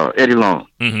 Eddie Long.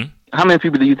 Mm-hmm. How many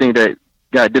people do you think that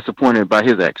got disappointed by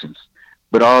his actions?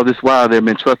 But all this while, they've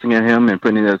been trusting in him and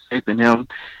putting their faith in him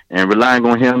and relying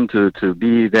on him to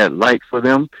be that light for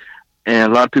them.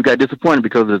 And a lot of people got disappointed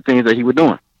because of the things that he was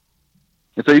doing.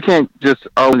 And so you can't just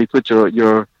only put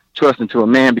your trust into a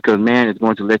man, because man is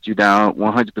going to let you down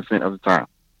 100% of the time.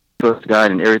 Trust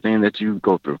God in everything that you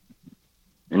go through,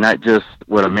 and not just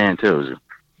what a man tells you.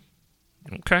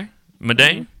 Okay.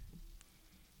 Madame?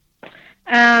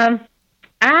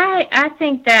 I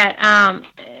think that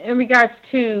in regards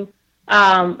to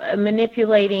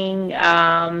manipulating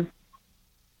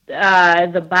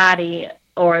the body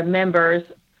or members,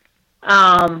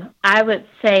 I would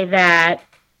say that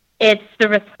it's the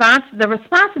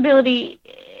responsibility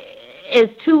is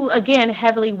too, again,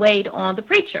 heavily weighed on the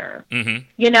preacher. Mm-hmm.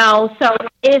 So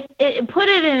if put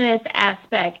it in this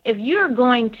aspect, if you're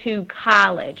going to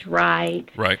college, right,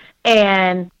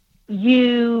 and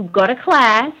you go to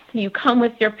class, you come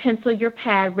with your pencil, your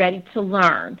pad, ready to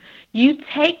learn. You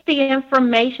take the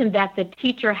information that the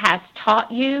teacher has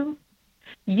taught you,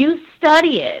 you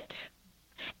study it,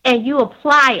 and you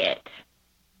apply it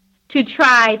to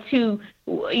try to,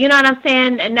 you know what I'm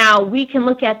saying? And now we can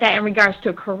look at that in regards to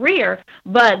a career,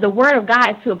 but the Word of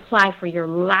God is to apply for your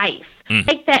life.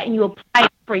 Take that and you apply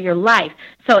it for your life.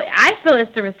 So I feel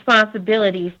it's the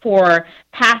responsibility for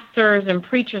pastors and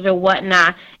preachers and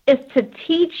whatnot is to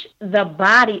teach the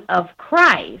body of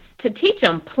Christ, to teach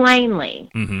them plainly.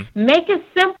 Mm-hmm. Make it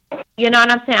simple. You know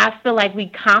what I'm saying? I feel like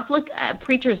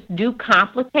preachers do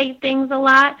complicate things a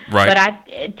lot, but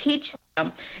I teach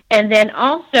them. And then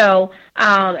also,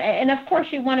 and of course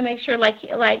you want to make sure, like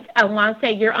I want to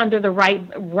say, you're under the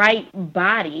right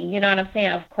body, you know what I'm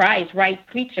saying, of Christ, right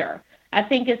preacher. I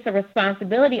think it's the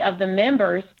responsibility of the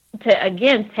members to,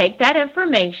 again, take that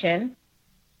information,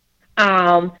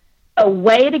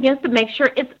 weigh it against to make sure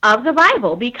it's of the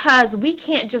Bible, because we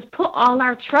can't just put all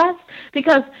our trust,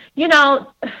 because,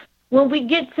 when we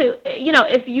get to,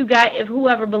 if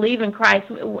whoever believes in Christ,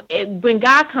 when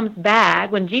God comes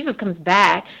back, when Jesus comes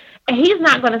back, he's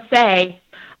not going to say,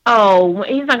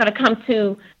 he's not going to come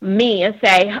to me and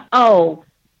say, or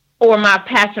my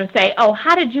pastor and say,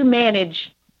 how did you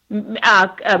manage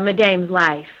Madame's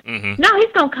life? Mm-hmm. No,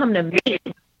 he's going to come to me.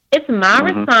 It's my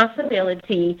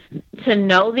responsibility to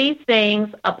know these things,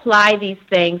 apply these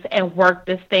things, and work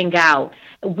this thing out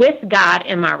with God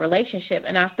in my relationship.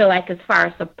 And I feel like as far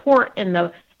as support in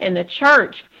the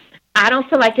church, I don't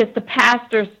feel like it's the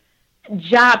pastor's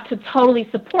job to totally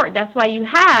support. That's why you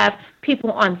have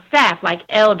people on staff like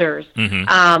elders.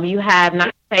 Mm-hmm. You have,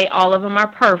 not to say all of them are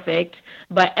perfect,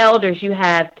 but elders, you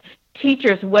have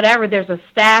teachers, whatever. There's a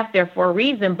staff there for a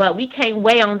reason, but we can't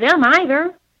weigh on them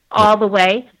either all the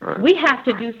way. We have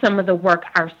to do some of the work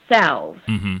ourselves.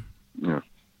 Mm-hmm. Yeah.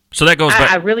 So that goes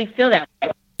back. I really feel that.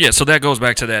 Yeah, so that goes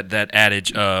back to that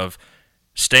adage of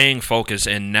staying focused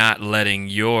and not letting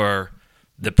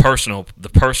the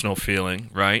personal feeling,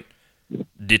 right,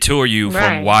 detour you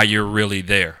from why you're really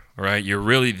there, right? You're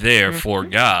really there for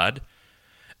God,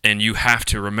 and you have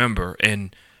to remember,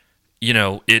 and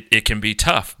it can be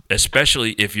tough,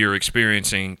 especially if you're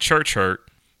experiencing church hurt,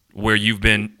 where you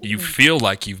feel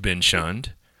like you've been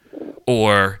shunned,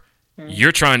 or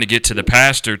you're trying to get to the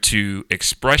pastor to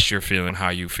express your feeling, how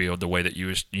you feel, the way that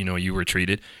you were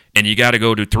treated, and you got to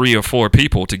go to 3 or 4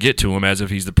 people to get to him as if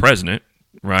he's the president,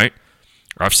 right?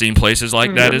 I've seen places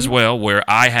like that as well, where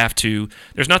I have to.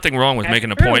 There's nothing wrong with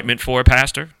making an appointment for a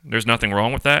pastor. There's nothing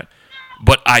wrong with that,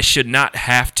 but I should not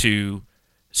have to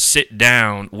sit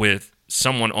down with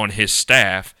someone on his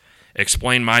staff,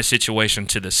 explain my situation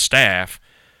to the staff,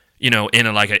 in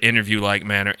an interview-like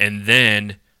manner, and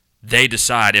then they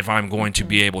decide if I'm going to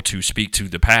be able to speak to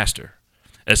the pastor.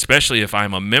 Especially if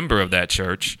I'm a member of that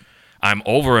church, I'm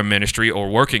over a ministry or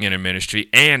working in a ministry,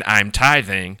 and I'm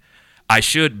tithing, I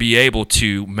should be able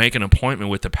to make an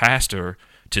appointment with the pastor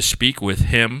to speak with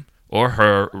him or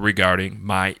her regarding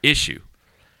my issue.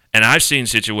 And I've seen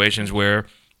situations where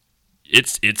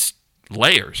it's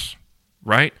layers,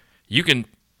 right? You can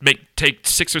take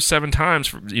 6 or 7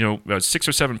 times, 6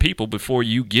 or 7 people before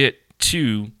you get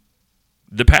to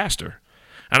the pastor.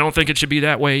 I don't think it should be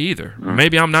that way either.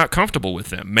 Maybe I'm not comfortable with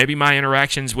them. Maybe my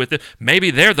interactions with them,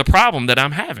 maybe they're the problem that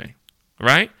I'm having,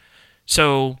 right?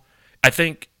 So I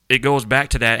think it goes back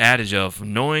to that adage of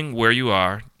knowing where you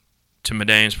are, to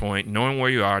Medane's point, knowing where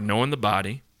you are, knowing the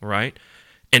body, right?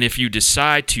 And if you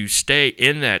decide to stay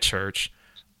in that church,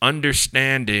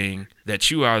 understanding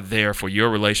that you are there for your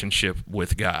relationship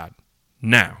with God.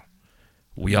 Now,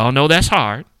 we all know that's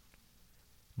hard,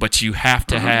 but you have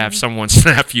to have someone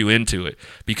snap you into it,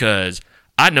 because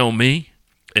I know me,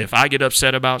 if I get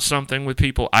upset about something with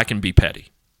people, I can be petty.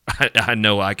 I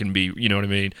know I can be, you know what I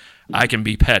mean? I can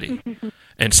be petty.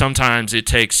 And sometimes it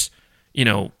takes,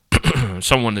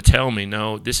 someone to tell me,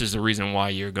 no, this is the reason why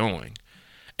you're going.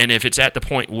 And if it's at the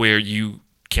point where you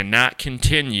cannot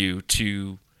continue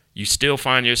to, you still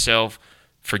find yourself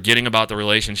forgetting about the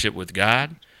relationship with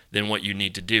God, then what you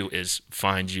need to do is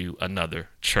find you another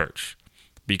church.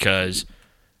 Because,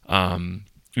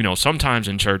 sometimes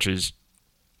in churches,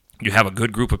 you have a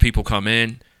good group of people come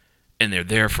in and they're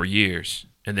there for years,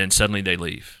 and then suddenly they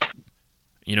leave.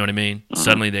 You know what I mean?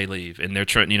 Suddenly they leave, and they're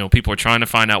trying. People are trying to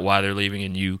find out why they're leaving,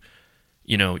 and you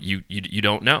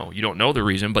don't know. You don't know the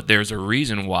reason, but there's a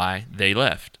reason why they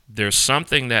left. There's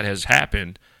something that has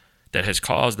happened that has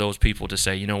caused those people to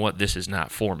say, you know what, this is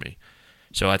not for me.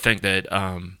 So I think that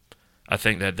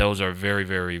those are very,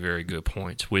 very, very good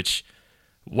points. Which,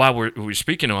 while we're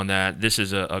speaking on that, this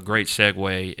is a great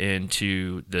segue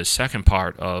into the second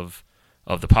part of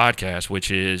the podcast, which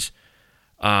is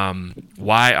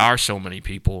why are so many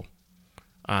people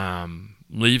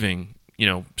leaving,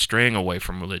 straying away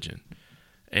from religion?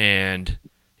 And,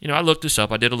 I looked this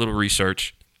up. I did a little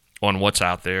research on what's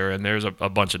out there, and there's a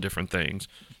bunch of different things.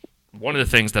 One of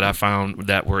the things that I found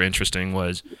that were interesting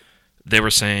was they were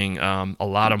saying a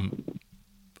lot of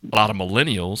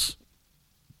millennials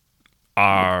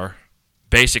are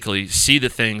basically see the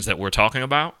things that we're talking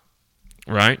about,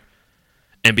 right?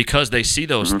 And because they see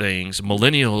those things,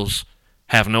 millennials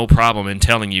have no problem in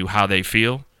telling you how they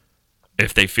feel,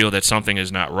 if they feel that something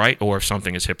is not right or if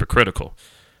something is hypocritical.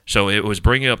 So it was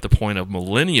bringing up the point of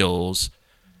millennials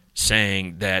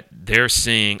saying that they're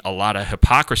seeing a lot of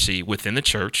hypocrisy within the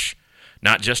church,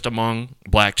 not just among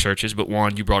black churches, but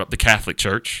one, you brought up the Catholic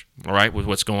Church, all right, with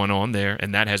what's going on there,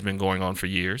 and that has been going on for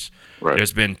years. Right.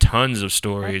 There's been tons of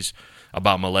stories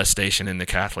about molestation in the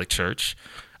Catholic Church.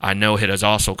 I know it has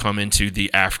also come into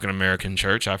the African American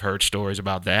Church. I've heard stories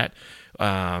about that.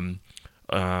 Bishop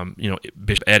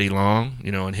Eddie Long,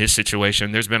 in his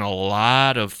situation, there's been a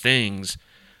lot of things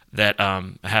that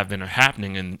have been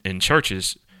happening in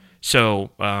churches. So,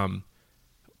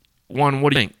 one,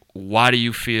 what do you think? Why do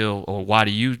you feel, or why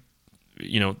do you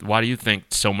think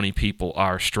so many people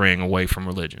are straying away from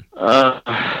religion?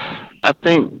 I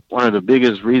think one of the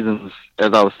biggest reasons,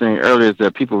 as I was saying earlier, is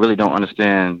that people really don't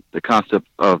understand the concept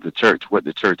of the church, what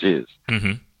the church is.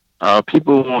 Mm-hmm.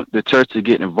 People want the church to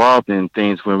get involved in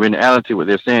things, when in reality what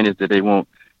they're saying is that they want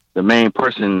the main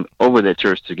person over that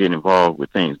church to get involved with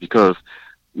things. Because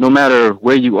no matter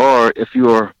where you are, if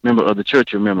you're a member of the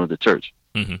church, you're a member of the church.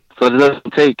 Mm-hmm. So it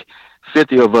doesn't take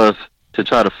 50 of us to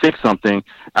try to fix something.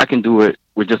 I can do it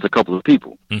with just a couple of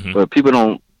people. Mm-hmm. But people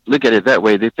don't look at it that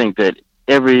way. They think that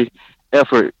every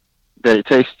effort that it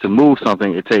takes to move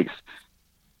something, it takes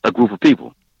a group of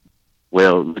people.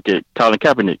 Well, look at Colin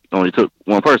Kaepernick. It only took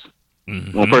one person.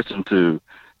 Mm-hmm. One person to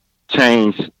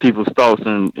change people's thoughts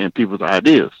and people's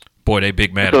ideas. Boy, they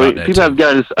big mad about that. People have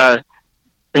got this,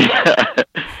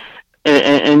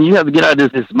 and you have to get out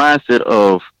of this mindset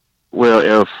of,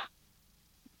 well, if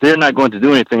they're not going to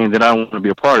do anything, then I want to be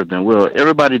a part of them. Well,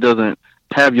 everybody doesn't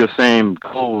have your same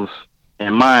goals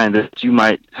in mind that you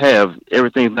might have.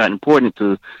 Everything's not important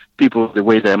to people the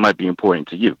way that it might be important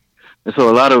to you. And so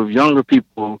a lot of younger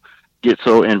people get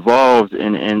so involved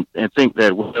and think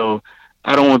that, well,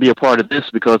 I don't want to be a part of this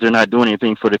because they're not doing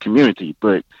anything for the community.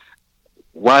 But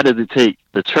why does it take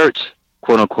the church,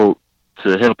 quote unquote,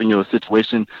 to help in your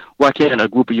situation? Why can't a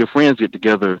group of your friends get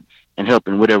together and help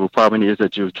in whatever problem it is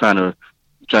that you're trying to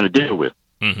deal with?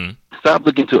 Mm-hmm. Stop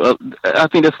looking to. I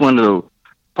think that's one of the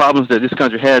problems that this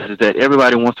country has, is that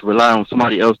everybody wants to rely on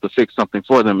somebody else to fix something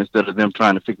for them instead of them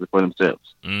trying to fix it for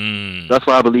themselves. That's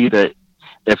why I believe that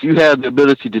if you have the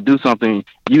ability to do something,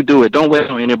 you do it. Don't wait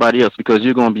on anybody else, because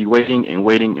you're going to be waiting and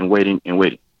waiting and waiting and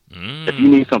waiting. If you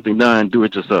need something done, do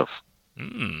it yourself.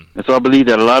 And so I believe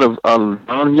that a lot of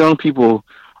young people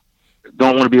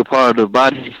don't want to be a part of the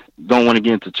body, don't want to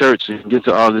get into church and get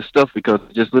to all this stuff, because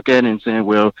they just look at it and saying,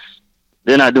 well,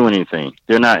 they're not doing anything.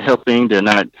 They're not helping. They're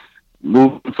not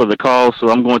moving for the cause. So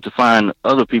I'm going to find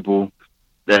other people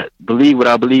that believe what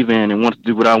I believe in and want to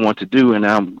do what I want to do, and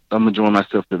I'm going to join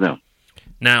myself to them.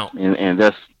 Now, and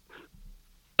that's...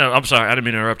 No, I'm sorry, I didn't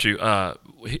mean to interrupt you.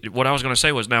 What I was going to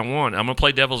say was, now, one, I'm going to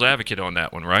play devil's advocate on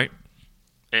that one, right?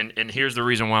 And here's the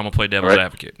reason why I'm going to play devil's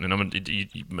advocate. And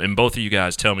and both of you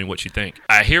guys tell me what you think.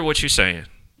 I hear what you're saying.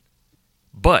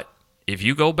 But if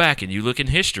you go back and you look in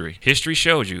history, history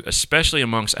shows you, especially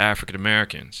amongst African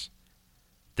Americans,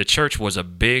 the church was a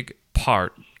big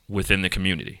part within the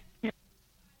community.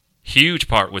 Huge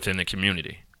part within the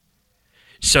community.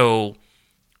 So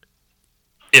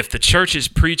if the church is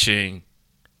preaching,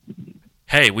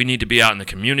 hey, we need to be out in the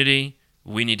community,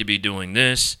 we need to be doing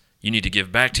this, you need to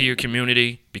give back to your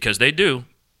community, because they do,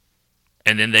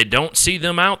 and then they don't see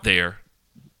them out there,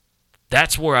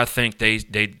 that's where I think they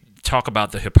talk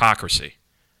about the hypocrisy.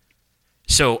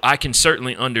 So I can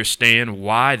certainly understand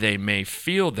why they may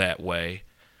feel that way,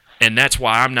 and that's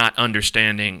why I'm not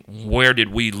understanding where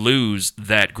did we lose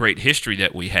that great history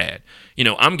that we had. You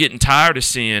know, I'm getting tired of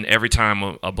seeing every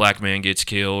time a black man gets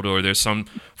killed or there's some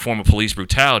form of police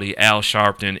brutality, Al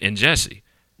Sharpton and Jesse.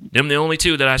 Them the only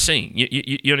two that I seen.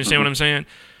 You understand what I'm saying?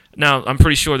 Now, I'm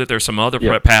pretty sure that there's some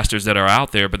other pastors that are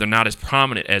out there, but they're not as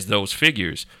prominent as those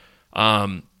figures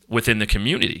within the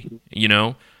community, you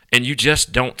know? And you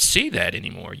just don't see that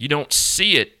anymore. You don't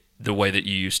see it the way that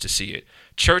you used to see it.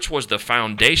 Church was the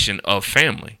foundation of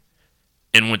family.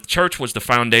 And when church was the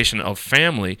foundation of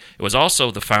family, it was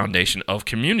also the foundation of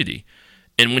community.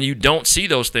 And when you don't see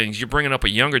those things, you're bringing up a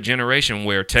younger generation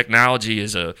where technology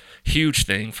is a huge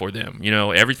thing for them. You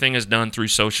know, everything is done through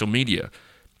social media.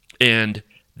 And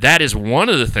that is one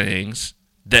of the things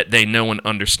that they know and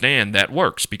understand that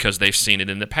works because they've seen it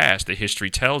in the past. The history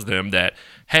tells them that,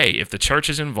 hey, if the church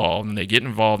is involved and they get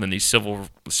involved in these civil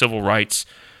rights,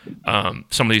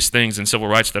 some of these things in civil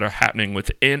rights that are happening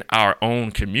within our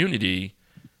own community,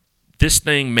 this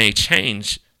thing may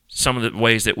change some of the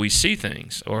ways that we see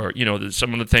things, or, you know,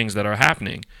 some of the things that are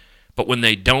happening. But when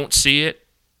they don't see it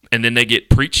and then they get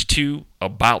preached to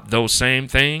about those same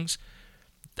things,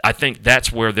 I think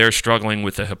that's where they're struggling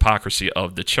with the hypocrisy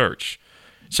of the church.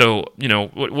 So, you know,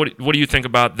 what do you think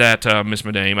about that, Ms.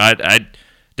 Madame?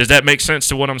 Does that make sense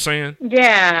to what I'm saying?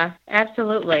 Yeah,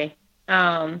 absolutely.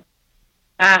 I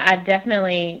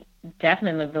definitely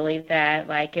believe that.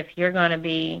 Like, if you're going to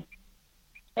be,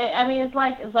 I mean, it's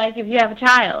like if you have a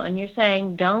child and you're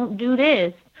saying, don't do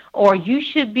this, or you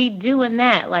should be doing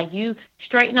that. Like, you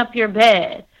straighten up your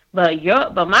bed, but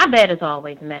my bed is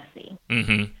always messy.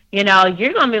 Mm-hmm. You know,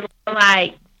 you're going to be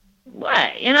like,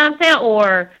 what? You know what I'm saying?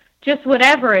 Or just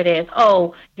whatever it is.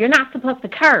 Oh, you're not supposed to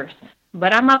curse,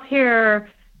 but I'm up here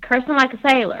cursing like a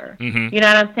sailor. Mm-hmm. You know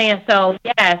what I'm saying? So,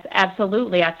 yes,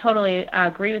 absolutely. I totally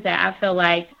agree with that. I feel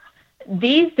like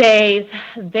these days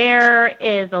there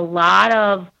is a lot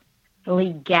of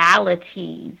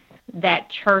legalities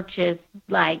that churches,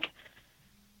 like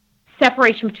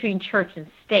separation between church and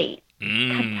state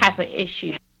type of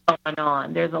issues going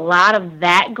on. There's a lot of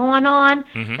that going on,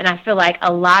 and I feel like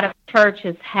a lot of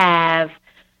churches have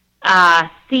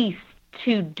ceased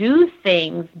to do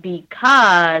things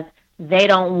because they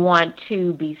don't want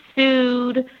to be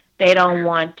sued. They don't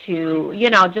want to,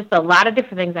 you know, just a lot of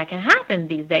different things that can happen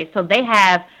these days. So they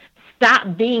have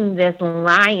stopped being this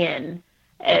lion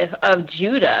of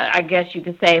Judah, I guess you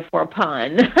could say, for a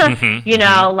pun. You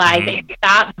know, like they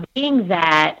stopped being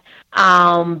that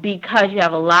because you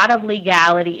have a lot of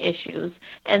legality issues.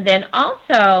 And then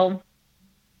also,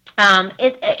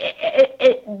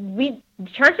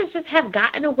 churches just have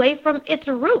gotten away from its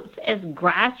roots as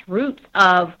grassroots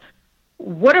of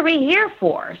what are we here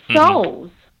for?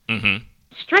 Souls.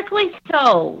 Strictly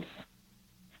souls.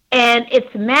 And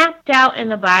it's mapped out in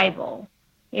the Bible,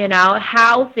 you know,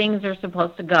 how things are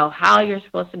supposed to go, how you're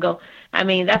supposed to go. I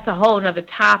mean, that's a whole other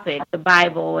topic, the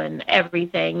Bible and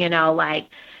everything, you know, like,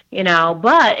 you know,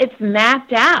 but it's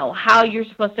mapped out how you're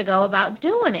supposed to go about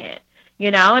doing it, you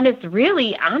know, and it's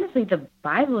really, honestly, the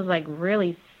Bible is like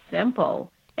really simple.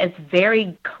 It's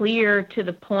very clear to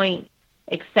the point,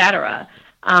 etc.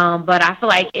 But I feel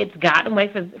like it's gotten away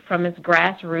from its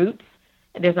grassroots.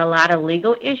 There's a lot of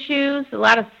legal issues, a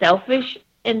lot of selfish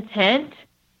intent.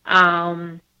 I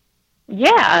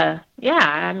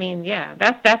mean,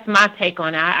 that's my take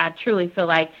on it. I truly feel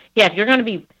like, if you're going to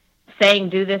be saying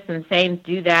do this and saying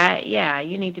do that,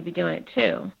 you need to be doing it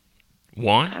too.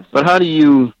 One.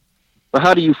 Absolutely. But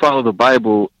how do you follow the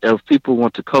Bible if people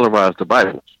want to colorize the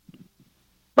Bible?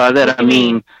 By that I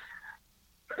mean,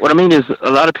 what I mean is a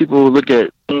lot of people look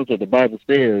at things that the Bible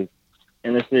says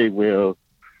and they say, well,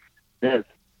 that's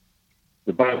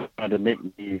the Bible trying to make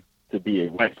me to be a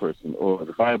white person, or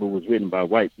the Bible was written by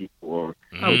white people, or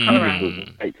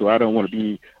white, so I don't want to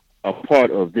be a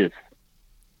part of this.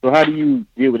 So how do you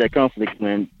deal with that conflict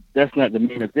when that's not the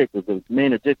main objective? The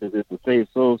main objective is to save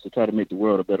souls, to try to make the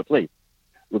world a better place.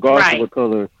 Regardless of what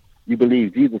color you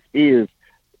believe Jesus is,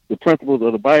 the principles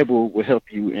of the Bible will help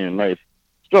you in life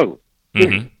struggle.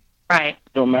 Mm-hmm. Right.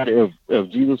 It don't matter if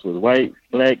Jesus was white,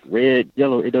 black, red,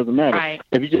 yellow. It doesn't matter. Right.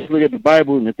 If you just look at the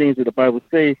Bible and the things that the Bible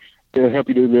say, it'll help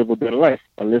you to live a better life,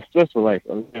 a less stressful life,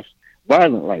 a less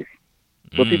violent life.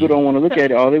 But people don't want to look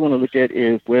at it. All they want to look at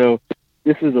is, well,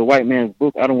 this is a white man's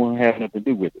book. I don't want to have nothing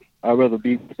to do with it. I'd rather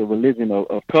be with a religion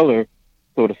of color,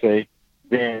 so to say,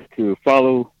 than to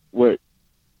follow what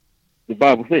the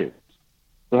Bible says.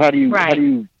 So how do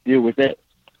you deal with that?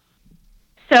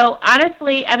 So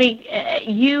honestly, I mean,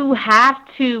 you have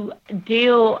to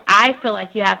deal. I feel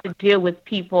like you have to deal with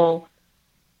people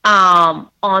on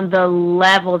the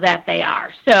level that they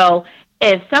are. So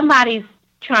if somebody's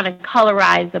trying to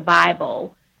colorize the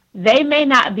Bible, they may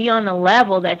not be on the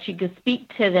level that you could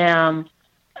speak to them,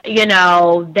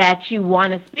 that you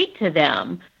want to speak to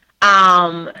them.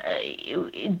 And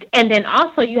then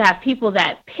also you have people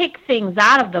that pick things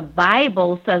out of the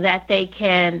Bible so that they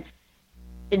can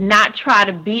not try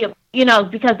to be,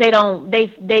 because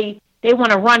they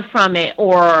want to run from it,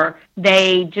 or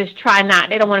they just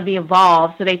they don't want to be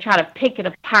involved, so they try to pick it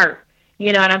apart.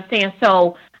 You know what I'm saying?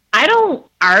 So I don't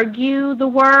argue the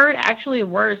word. Actually, the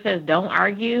word says don't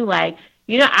argue. Like,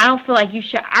 I don't feel like you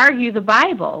should argue the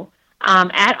Bible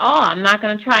at all. I'm not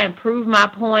going to try and prove my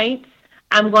points.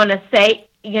 I'm going to say,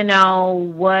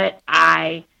 what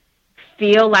I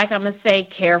feel like I'm going to say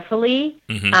carefully.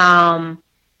 Mm-hmm.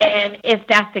 And if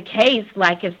that's the case,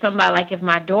 if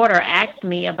my daughter asked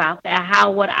me about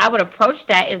that, what I would approach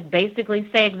that is basically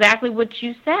say exactly what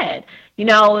you said.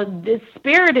 The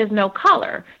spirit is no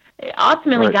color.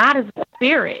 Ultimately, right. God is a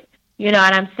spirit. You know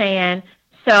what I'm saying?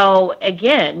 So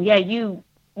again, you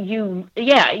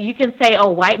can say,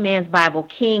 oh, white man's Bible,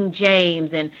 King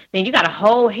James, and then you got a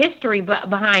whole history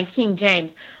behind King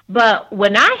James. But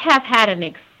when I have had an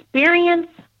experience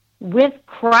with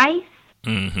Christ,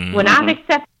 mm-hmm. when I've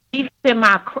accepted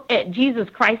Jesus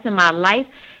Christ in my life,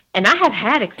 and I have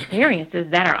had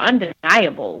experiences that are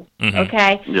undeniable, mm-hmm.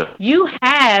 okay?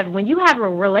 Yeah. When you have a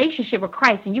relationship with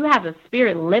Christ and you have the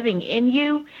Spirit living in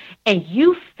you, and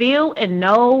you feel and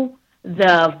know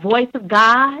the voice of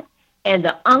God and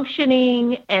the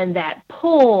unctioning and that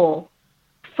pull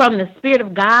from the Spirit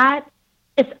of God,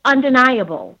 it's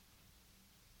undeniable.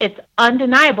 It's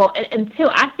undeniable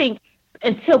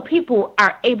until people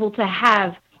are able to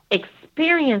have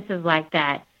experiences like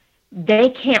that, they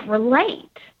can't relate.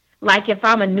 Like if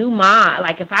I'm a new mom,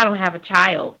 like if I don't have a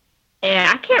child, and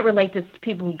I can't relate to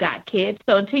people who got kids.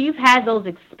 So until you've had those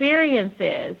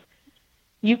experiences,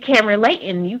 you can't relate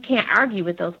and you can't argue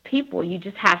with those people. You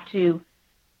just have to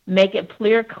make it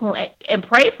clear and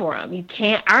pray for them. You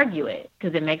can't argue it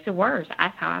because it makes it worse.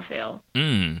 That's how I feel.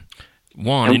 And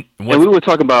we were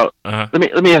talking about,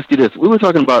 let me ask you this. We were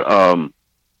talking about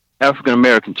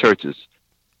African-American churches.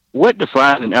 What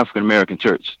defines an African-American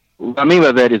church? What I mean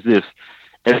by that is this.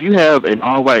 If you have an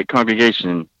all-white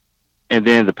congregation and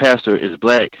then the pastor is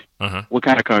black, what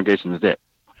kind of congregation is that?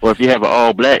 Or if you have an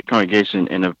all-black congregation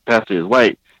and the pastor is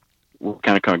white, what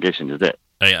kind of congregation is that?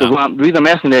 So the reason I'm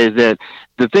asking that is that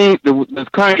the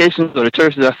congregations or the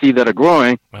churches I see that are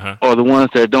growing are the ones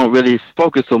that don't really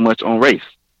focus so much on race.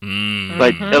 Mm-hmm.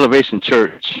 Like Elevation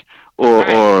Church or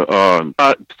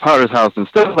Potter's House and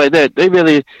stuff like that.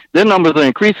 Their numbers are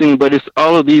increasing, but it's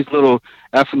all of these little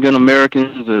African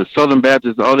Americans, Southern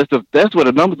Baptists, all this stuff. That's where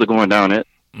the numbers are going down at.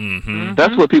 Mm-hmm.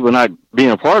 That's what people are not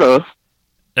being a part of.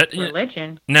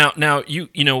 Religion. Now,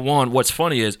 Juan, what's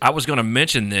funny is I was going to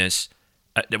mention this.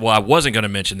 Well, I wasn't going to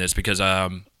mention this because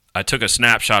I took a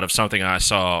snapshot of something I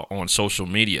saw on social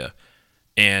media,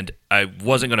 and I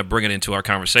wasn't going to bring it into our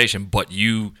conversation, but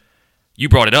you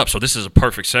brought it up, so this is a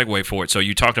perfect segue for it. So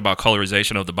you talked about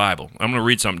colorization of the Bible. I'm going to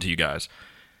read something to you guys.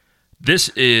 This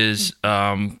is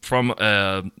from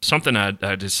something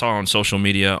I just saw on social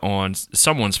media on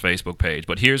someone's Facebook page,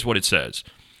 but here's what it says.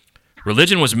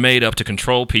 Religion was made up to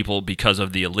control people because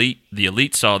of the elite. The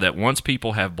elite saw that once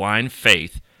people have blind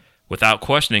faith without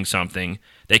questioning something,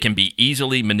 they can be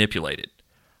easily manipulated.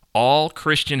 All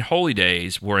Christian holy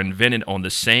days were invented on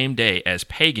the same day as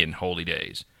pagan holy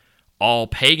days. All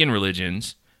pagan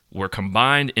religions were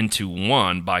combined into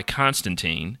one by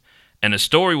Constantine, and a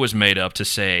story was made up to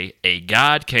say a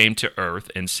god came to earth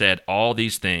and said all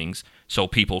these things so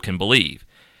people can believe.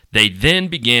 They then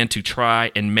began to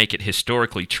try and make it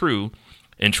historically true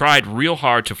and tried real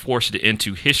hard to force it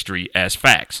into history as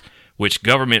facts, which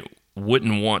government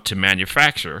wouldn't want to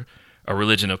manufacture a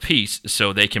religion of peace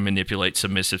so they can manipulate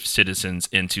submissive citizens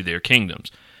into their kingdoms.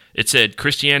 It said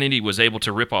Christianity was able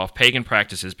to rip off pagan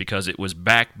practices because it was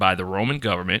backed by the Roman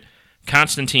government.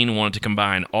 Constantine wanted to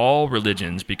combine all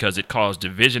religions because it caused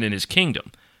division in his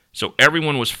kingdom. So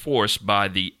everyone was forced by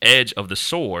the edge of the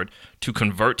sword to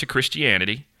convert to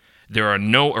Christianity. There are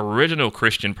no original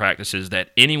Christian practices that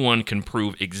anyone can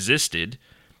prove existed.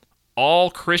 All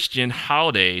Christian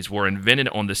holidays were invented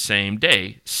on the same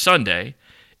day. Sunday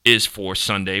is for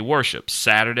Sunday worship.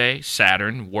 Saturday,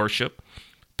 Saturn worship.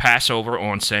 Passover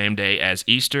on same day as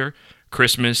Easter.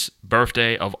 Christmas,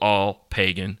 birthday of all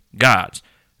pagan gods.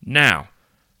 Now,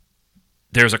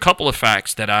 there's a couple of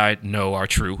facts that I know are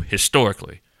true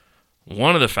historically.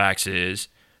 One of the facts is,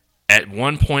 at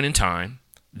one point in time,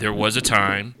 there was a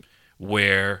time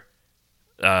where,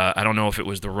 I don't know if it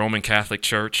was the Roman Catholic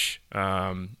Church,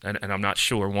 and I'm not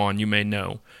sure, Juan, you may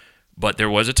know, but there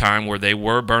was a time where they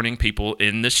were burning people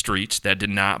in the streets that did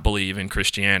not believe in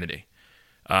Christianity.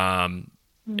 And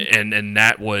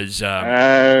that was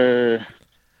there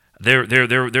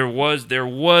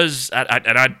was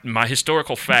my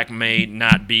historical fact may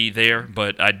not be there,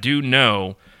 but I do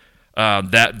know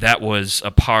that was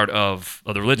a part of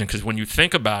the religion. Because when you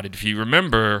think about it, if you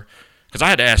remember, because I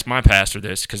had to ask my pastor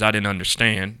this because I didn't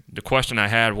understand. The question I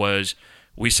had was,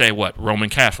 we say what? Roman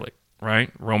Catholic,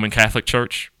 right? Roman Catholic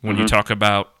Church. When you talk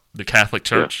about the Catholic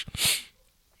Church,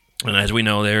 and as we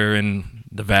know, they're in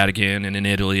the Vatican and in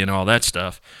Italy and all that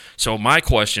stuff. So my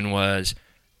question was,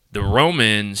 the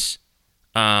Romans,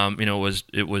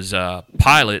 it was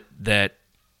Pilate that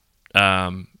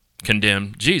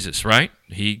condemned Jesus, right?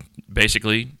 He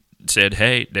basically said,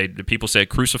 hey, the people said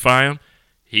crucify him.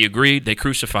 He agreed. They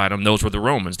crucified him. Those were the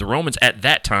Romans. The Romans at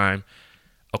that time,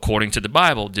 according to the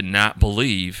Bible, did not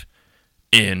believe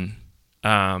in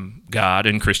God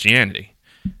and Christianity.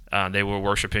 They were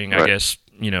worshiping, I guess,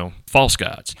 false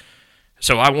gods.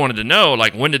 So I wanted to know,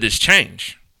 like, when did this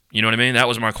change? You know what I mean? That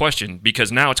was my question,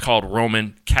 because now it's called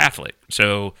Roman Catholic.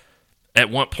 So at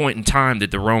what point in time did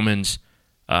the Romans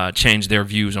change their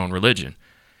views on religion?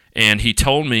 And he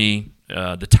told me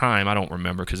the time, I don't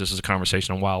remember because this was a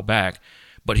conversation a while back,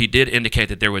 but he did indicate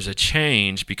that there was a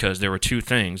change because there were two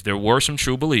things. There were some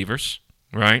true believers,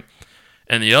 right?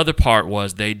 And the other part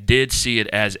was they did see it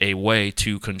as a way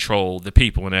to control the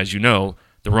people. And as you know,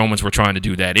 the Romans were trying to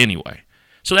do that anyway.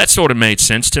 So that sort of made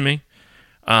sense to me.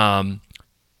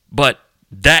 But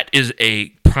that is a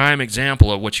prime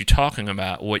example of what you're talking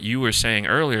about, what you were saying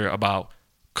earlier about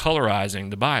colorizing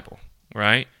the Bible,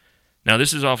 right? Now,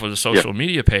 this is off of the social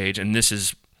media page, and this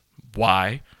is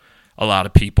why a lot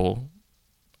of people,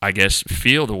 I guess,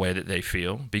 feel the way that they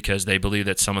feel, because they believe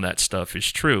that some of that stuff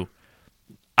is true.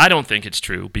 I don't think it's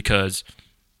true, because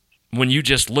when you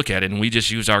just look at it and we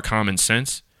just use our common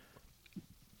sense,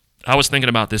 I was thinking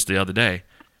about this the other day,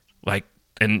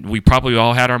 and we probably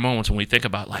all had our moments when we think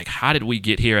about, how did we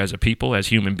get here as a people, as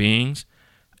human beings?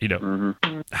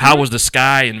 How was the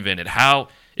sky invented? How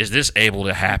is this able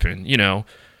to happen?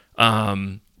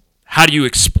 How do you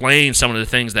explain some of the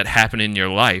things that happen in your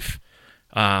life?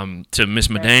 To Miss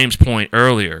Madame's point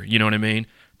earlier, you know what I mean?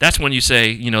 That's when you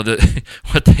say,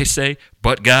 what they say,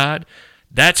 but God.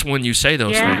 That's when you say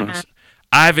those things.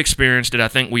 I've experienced it. I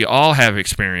think we all have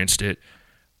experienced it.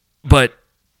 But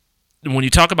when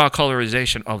you talk about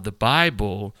colorization of the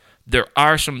Bible, there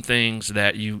are some things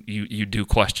that you do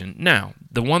question. Now,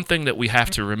 the one thing that we have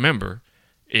to remember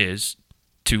is,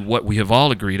 to what we have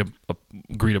all agreed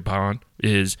upon,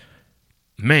 is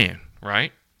man,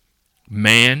 right?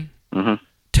 Man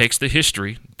takes the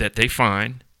history that they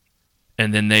find,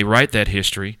 and then they write that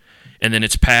history, and then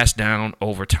it's passed down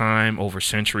over time, over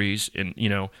centuries, and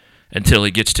until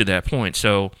it gets to that point.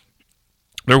 So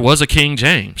there was a King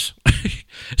James.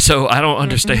 So I don't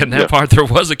understand that part. There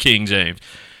was a King James.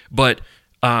 But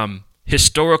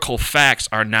historical facts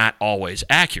are not always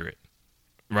accurate,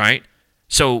 right?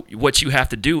 So what you have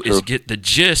to do is get the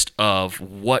gist of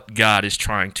what God is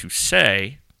trying to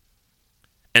say,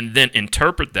 and then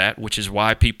interpret that, which is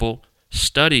why people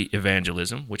study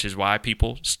evangelism, which is why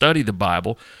people study the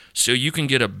Bible, so you can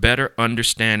get a better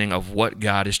understanding of what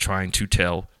God is trying to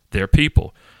tell their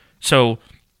people. So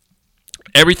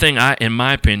everything, in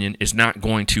my opinion, is not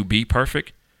going to be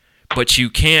perfect, but you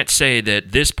can't say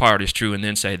that this part is true and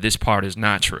then say this part is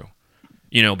not true,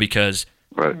 because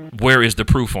where is the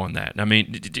proof on that? I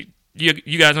mean,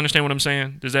 you guys understand what I'm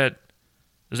saying? Does that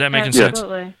make sense?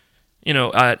 Absolutely.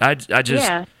 I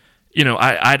just,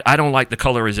 I don't like the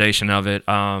colorization of it.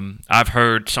 I've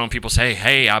heard some people say,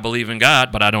 hey, I believe in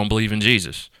God, but I don't believe in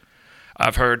Jesus.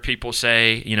 I've heard people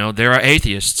say, there are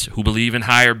atheists who believe in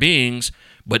higher beings,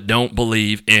 but don't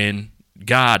believe in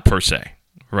God per se,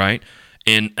 right?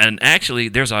 And actually,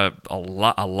 there's a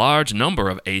large number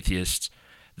of atheists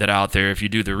that are out there. If you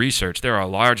do the research, there are a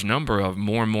large number of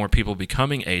more and more people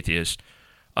becoming atheists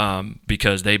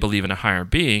because they believe in a higher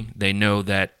being. They know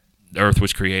that the earth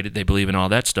was created. They believe in all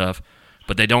that stuff,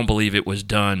 but they don't believe it was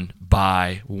done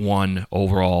by one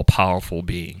overall powerful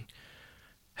being.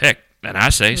 Heck, and I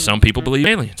say some people believe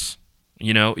aliens.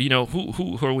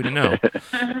 Who are we to know?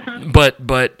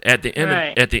 but at the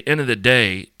end of the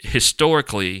day,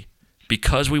 historically,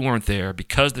 because we weren't there,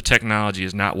 because the technology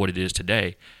is not what it is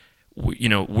today,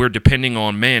 we're depending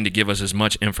on man to give us as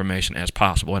much information as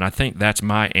possible. And I think that's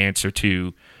my answer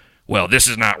to, well, this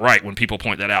is not right. When people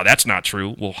point that out, that's not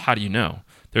true. Well, how do you know?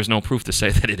 There's no proof to say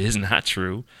that it is not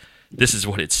true. This is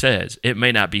what it says. It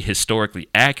may not be historically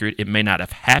accurate. It may not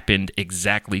have happened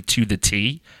exactly to the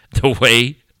T, the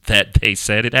way that they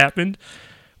said it happened,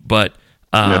 but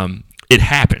it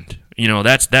happened.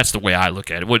 That's the way I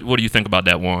look at it. What do you think about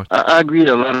that, Juan? I agree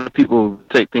that a lot of people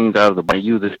take things out of the Bible and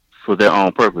use it for their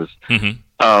own purpose.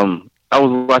 Mm-hmm. I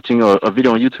was watching a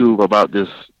video on YouTube about this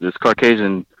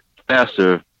Caucasian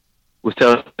pastor was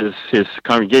telling his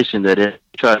congregation that if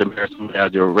you try to marry somebody out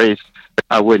of your race,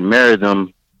 I wouldn't marry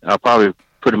them. I'll probably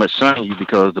pretty much shun you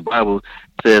because the Bible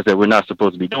says that we're not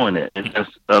supposed to be doing that. And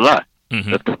that's a lie. Mm-hmm.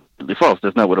 That's completely false.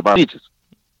 That's not what the Bible teaches.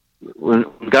 When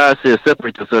God says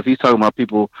separate yourself, he's talking about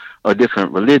people of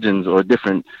different religions or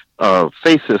different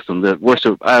faith systems that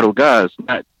worship idol gods,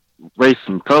 not race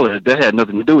and color. That had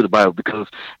nothing to do with the Bible, because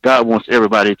God wants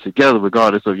everybody together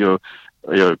regardless of your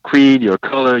creed, your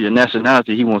color, your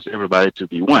nationality. He wants everybody to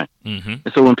be one. Mm-hmm.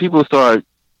 And so when people start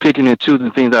picking and choosing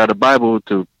things out of the Bible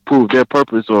to prove their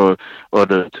purpose or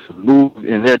to move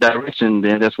in their direction,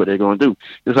 then that's what they're going to do.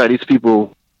 It's like these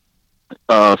people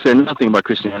say nothing about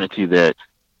Christianity, that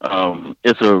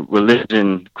it's a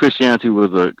religion. Christianity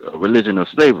was a religion of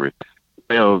slavery.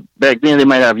 Well, back then they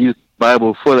might have used the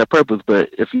Bible for that purpose, but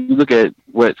if you look at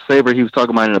what slavery he was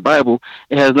talking about in the Bible,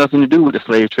 it has nothing to do with the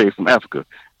slave trade from Africa.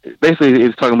 Basically, he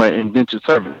was talking about indentured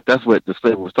servants. That's what the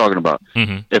slave was talking about.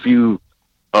 Mm-hmm. If you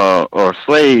are a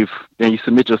slave, then you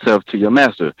submit yourself to your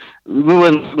master. We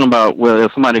weren't talking about, well,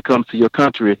 if somebody comes to your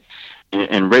country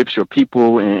and rapes your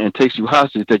people and takes you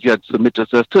hostage, that you have to submit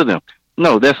yourself to them.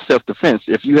 No, that's self-defense.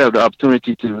 If you have the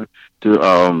opportunity to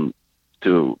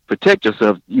protect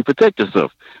yourself, you protect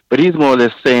yourself. But he's more or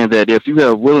less saying that if you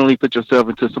have willingly put yourself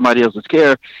into somebody else's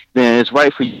care, then it's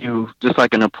right for you, just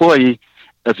like an employee.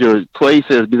 If your employee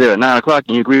says be there at 9 o'clock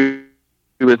and you agree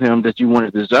with him that you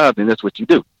wanted this job, then that's what you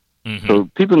do. Mm-hmm. So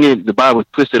people get the Bible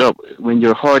twisted up. When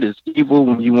your heart is evil,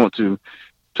 when you want to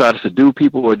try to subdue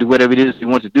people or do whatever it is you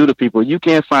want to do to people, you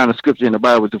can't find a scripture in the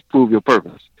Bible to prove your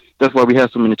purpose. That's why we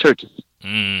have so many churches.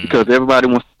 Because everybody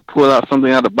wants to pull out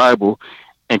something out of the Bible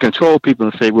and control people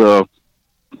and say, well,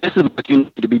 this is what you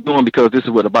need to be doing because this is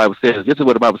what the Bible says. This is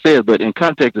what the Bible says, but in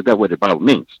context, is that what the Bible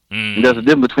means? And there's a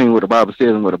difference between what the Bible says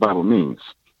and what the Bible means.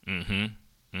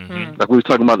 Like we were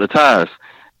talking about the tithes.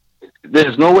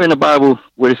 There's nowhere in the Bible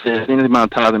where it says anything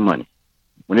about tithing money.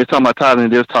 When they're talking about tithing,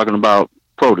 they're talking about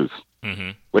produce.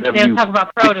 Whatever They're you talking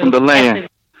about pick produce. from the land.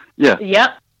 Yeah.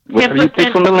 Yep. Whatever you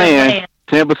pick from the land,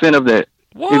 10% of that.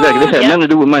 What? Exactly. They had nothing to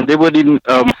do with money. They weren't even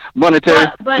monetary.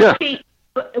 But see,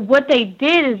 what they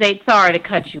did is sorry to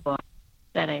cut you off.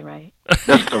 That ain't right.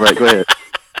 That's all right. Go ahead.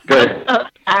 Go ahead. Oh,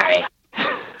 all right.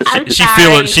 She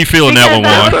feeling that one,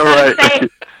 That's Juan. all right.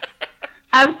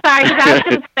 I'm sorry, because I was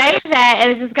going to say that,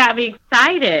 and it just got me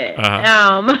excited.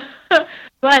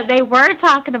 But they were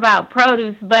talking about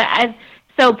produce,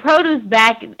 so produce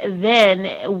back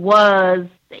then was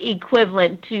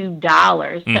equivalent to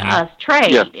dollars to us.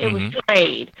 Trade. Yeah. It was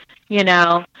trade,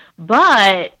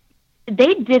 But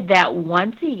they did that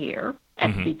once a year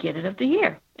at the beginning of the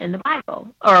year in the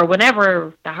Bible, or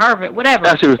whenever the harvest, whatever.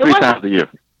 Actually, it was 3 times a year.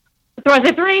 Was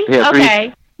it 3? Yeah,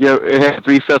 okay. Yeah, it had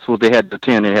 3 festivals. They had to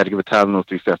attend. They had to give a tithe on those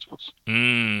 3 festivals.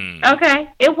 Okay.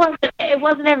 It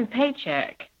wasn't every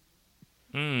paycheck.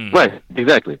 Right.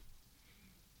 Exactly.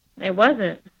 It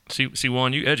wasn't. See,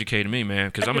 Juan, you educated me, man,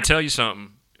 because I'm going to tell you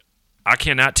something. I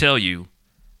cannot tell you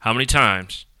how many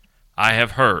times I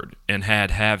have heard and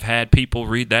have had people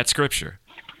read that scripture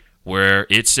where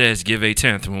it says give a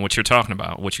tenth, and what you're talking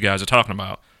about, what you guys are talking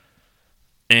about.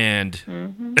 And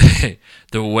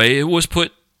the way it was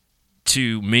put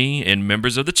to me and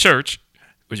members of the church,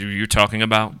 was you're talking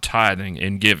about tithing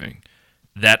and giving,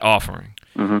 that offering.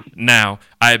 Now,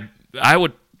 I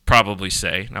would probably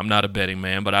say, I'm not a betting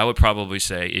man, but I would probably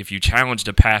say if you challenged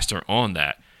a pastor on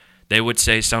that, they would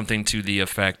say something to the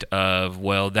effect of,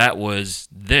 well, that was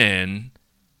then,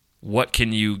 what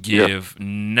can you give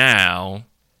now?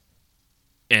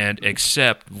 And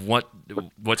accept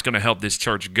what's going to help this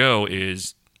church go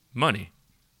is money.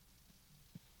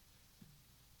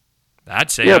 I'd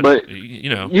say, Yeah, but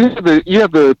you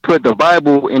have to put the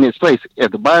Bible in its place.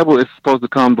 If the Bible is supposed to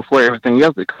come before everything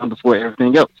else, it comes before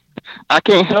everything else. I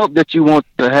can't help that you want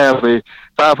to have a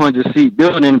 500-seat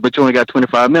building, but you only got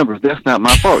 25 members. That's not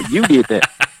my fault. You did that.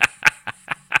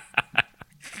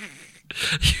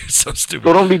 You're so stupid.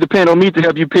 So don't be depend on me to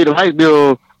help you pay the light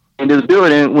bill in this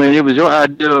building when it was your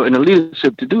idea and the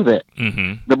leadership to do that.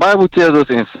 Mm-hmm. The Bible tells us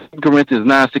in 2 Corinthians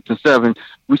 9, 6, and 7,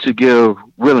 we should give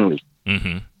willingly.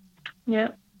 Mm-hmm.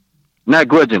 Yep. Not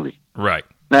grudgingly. Right.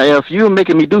 Now, if you're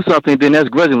making me do something, then that's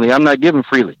grudgingly. I'm not giving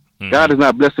freely. Mm-hmm. God is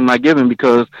not blessing my giving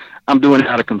because I'm doing it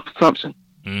out of consumption.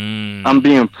 Mm-hmm. I'm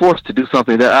being forced to do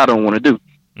something that I don't want to do.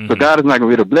 Mm-hmm. So God is not going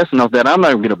to get a blessing off that. I'm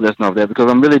not going to get a blessing off that because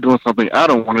I'm really doing something I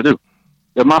don't want to do.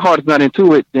 If my heart is not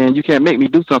into it, then you can't make me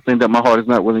do something that my heart is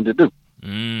not willing to do.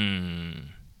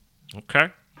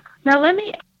 Okay. Now let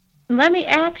me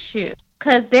ask you,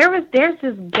 because there's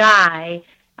this guy.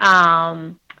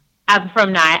 I'm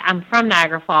from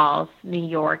Niagara Falls, New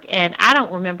York, and I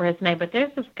don't remember his name, but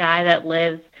there's this guy that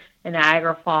lives in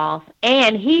Niagara Falls,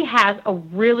 and he has a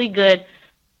really good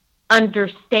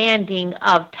understanding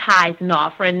of tithes and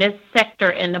offering. This sector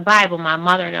in the Bible, my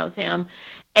mother knows him,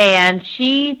 and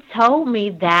she told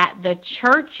me that the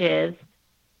churches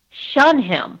shun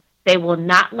him. They will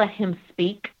not let him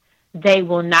speak. They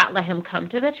will not let him come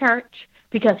to the church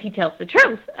because he tells the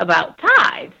truth about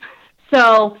tithes.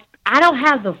 So I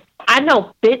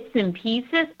know bits and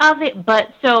pieces of it, but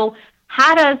so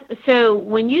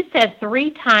when you said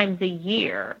 3 times a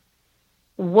year,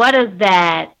 what does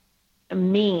that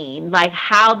mean? Like,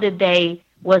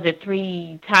 was it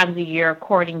 3 times a year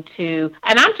according to,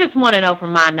 and I just want to know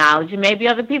from my knowledge, and maybe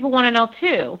other people want to know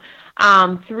too,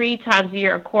 3 times a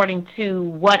year according to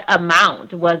what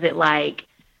amount? Was it like,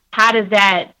 how does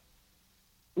that,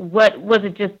 what was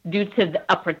it, just due to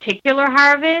a particular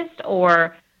harvest,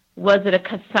 or was it a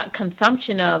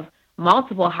consumption of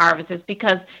multiple harvests?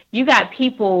 Because you got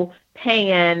people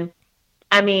paying,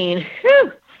 you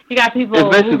got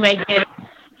people who make it.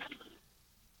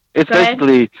 It's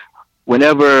basically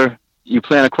whenever you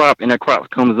plant a crop and that crop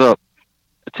comes up,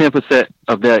 10%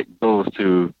 of that goes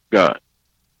to God.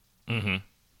 Mm-hmm.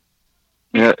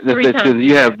 Yeah, that's because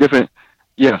you have different.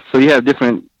 Yeah, so you have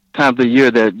different times of the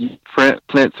year that you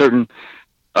plant certain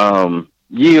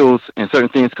yields and certain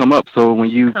things come up. So when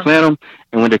you plant them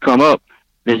and when they come up,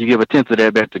 then you give a tenth of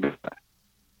that back to God.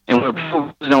 And what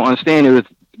people don't understand is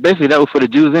basically that was for the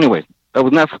Jews anyway. That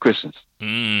was not for Christians.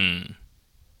 Mm.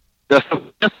 That's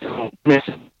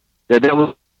mention that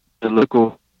was the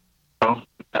local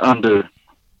under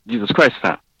Jesus Christ's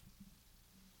time.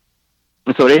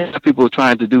 And so they have people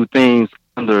trying to do things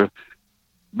under,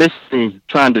 basically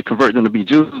trying to convert them to be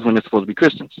Jews when they're supposed to be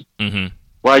Christians. Mm-hmm.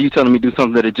 Why are you telling me to do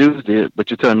something that the Jews did,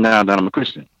 but you're telling me now that I'm a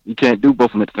Christian? You can't do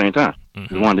both of them at the same time.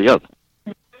 Mm-hmm. It's one or the other.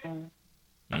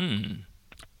 Mm.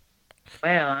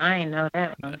 Well, I ain't know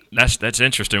that one. That's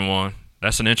interesting one.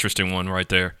 That's an interesting one right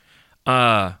there.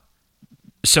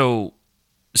 So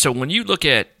when you look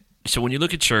at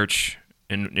church,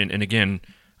 and again,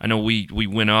 I know we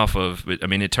went off of, I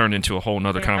mean, it turned into a whole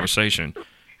nother conversation.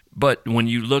 But when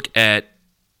you look at,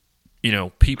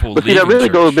 people but see, that really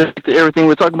goes back to everything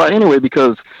we're talking about anyway,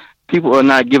 because people are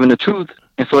not given the truth,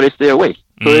 and so they stay away.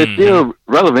 So it's still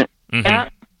relevant.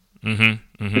 Mm-hmm.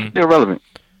 Mm-hmm. Mm-hmm. It's still relevant.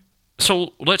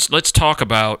 So let's talk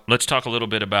a little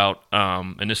bit about,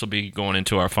 and this will be going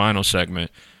into our final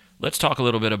segment. Let's talk a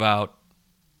little bit about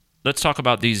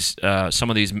these some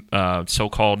of these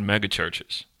so-called mega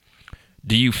churches.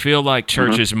 Do you feel like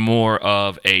church is more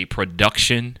of a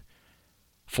production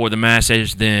for the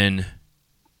masses than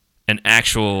an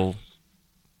actual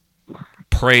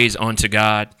praise unto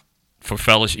God for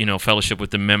fellowship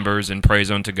with the members and praise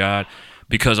unto God?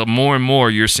 Because more and more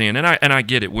you're seeing, and I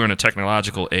get it, we're in a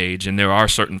technological age, and there are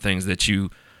certain things that you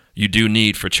do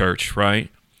need for church, right?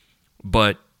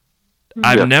 But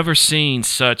I've never seen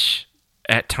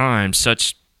at times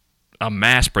such a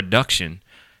mass production.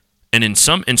 And in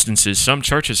some instances, some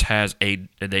churches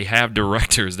they have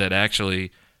directors that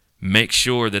actually make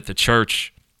sure that the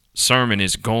church sermon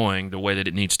is going the way that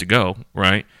it needs to go,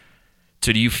 right?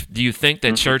 So do you think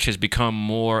that church has become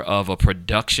more of a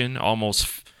production,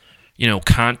 almost,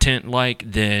 content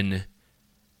like, than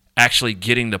actually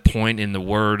getting the point in the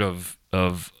word of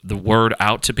the word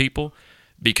out to people?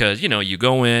 Because, you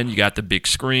go in, you got the big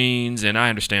screens, and I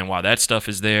understand why that stuff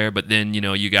is there, but then,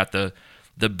 you got the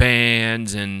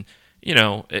bands and,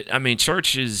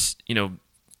 church is,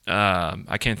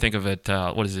 I can't think of it,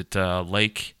 what is it,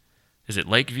 is it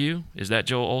Lakeview? Is that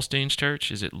Joel Osteen's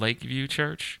church? Is it Lakeview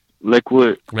Church?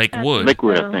 Lakewood, I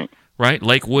think. Right,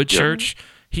 Lakewood Church.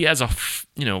 he has a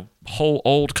whole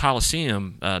old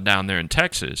Coliseum down there in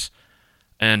Texas,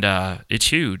 and it's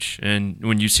huge. And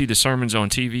when you see the sermons on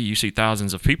TV, you see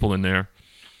thousands of people in there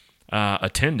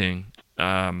attending.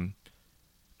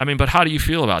 I mean, but how do you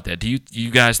feel about that? Do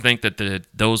you guys think that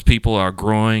those people are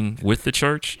growing with the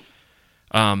church?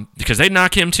 Because they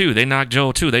knock him too. They knock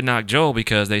Joel too. They knock Joel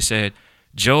because they said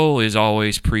Joel is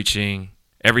always preaching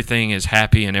everything is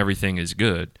happy and everything is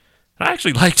good. I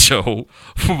actually like Joel,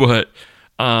 but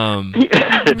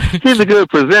he's a good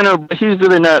presenter, but he's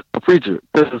really not a preacher.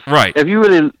 Right. If you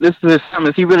really listen to his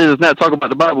sermons, he really does not talk about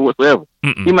the Bible whatsoever.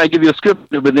 Mm-mm. He might give you a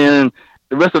scripture, but then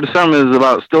the rest of the sermon is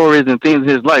about stories and things in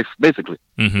his life, basically.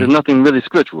 Mm-hmm. There's nothing really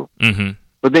scriptural. Mm-hmm.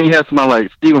 But then you have somebody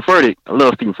like Stephen Furtick. I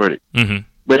love Stephen Furtick. Mm-hmm.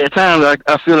 But at times,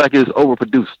 I feel like it's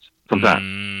overproduced sometimes.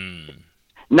 Mm.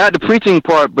 Not the preaching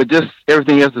part, but just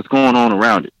everything else that's going on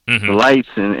around it. Mm-hmm. The lights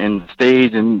and the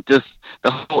stage and just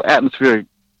the whole atmosphere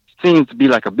seems to be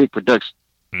like a big production.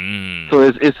 Mm. So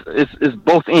it's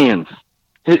both ends.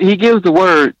 He gives the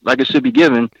word like it should be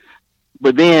given,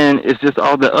 but then it's just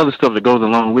all the other stuff that goes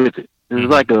along with it. It's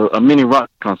like a mini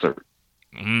rock concert.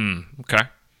 Okay.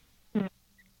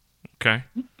 Okay.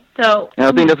 So. And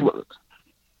I think that's what.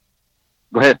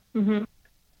 Go ahead. Mm-hmm.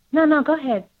 No, go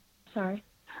ahead. Sorry.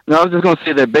 No, I was just going to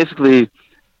say that basically,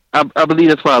 I believe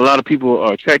that's why a lot of people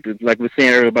are attracted, like we were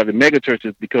saying earlier about the mega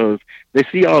churches, because they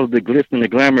see all of the glitz and the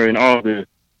glamour and all the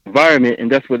environment,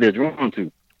 and that's what they're drawn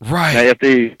to. Right. Now, if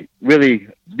they really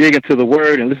dig into the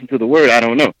word and listen to the word, I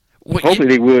don't know. Hopefully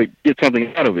they would get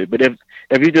something out of it. But if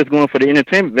you're just going for the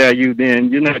entertainment value,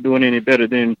 then you're not doing any better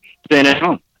than staying at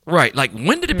home. Right. Like,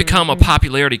 when did it become a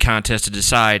popularity contest to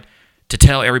decide to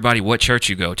tell everybody what church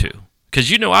you go to?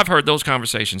 Because, I've heard those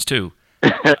conversations, too.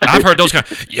 I've heard those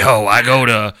I go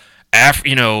to,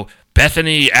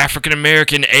 Bethany,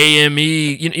 African-American, AME,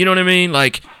 you know what I mean?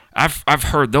 Like, I've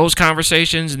heard those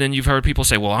conversations, and then you've heard people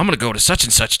say, well, I'm going to go to such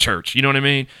and such church, you know what I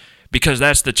mean? Because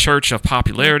that's the church of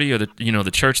popularity, or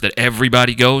the church that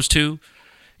everybody goes to.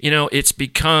 It's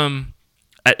become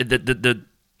the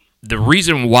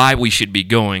reason why we should be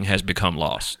going has become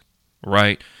lost,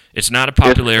 right? It's not a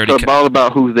popularity. It's all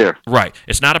about who's there, right?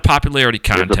 It's not a popularity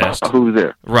contest. It's about who's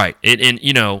there, right? It's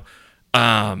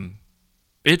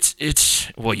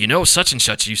such and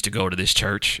such used to go to this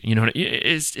church.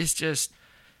 It's just.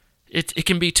 It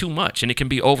can be too much, and it can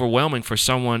be overwhelming for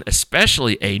someone,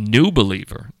 especially a new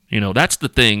believer. That's the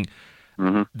thing.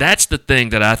 Mm-hmm. That's the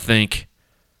thing that I think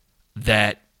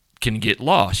that can get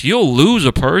lost. You'll lose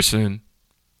a person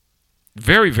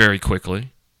very, very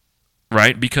quickly,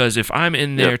 right? Because if I'm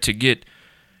in there to get,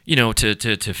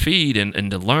 to feed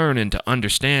and to learn and to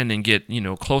understand and get,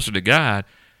 closer to God,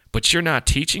 but you're not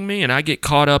teaching me, and I get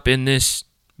caught up in this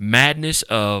madness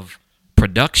of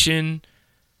production,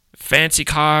 fancy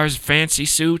cars, fancy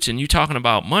suits, and you talking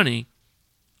about money,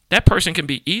 that person can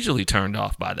be easily turned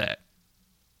off by that.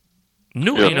 A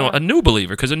new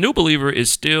believer, because a new believer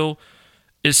is still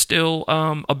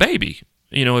a baby.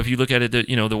 If you look at it,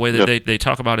 the way that they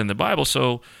talk about it in the Bible.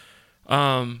 So,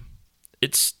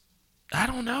 it's, I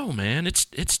don't know, man.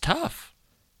 It's tough.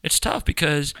 It's tough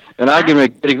because. And I'll give you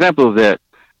an example of that.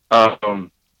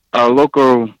 Our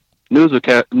local news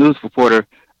reporter,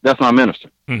 that's my minister.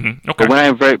 Mm-hmm. Okay. But when I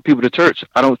invite people to church,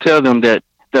 I don't tell them that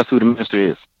that's who the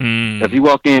minister is. Mm. If you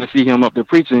walk in and see him up there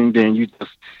preaching, then you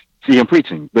just see him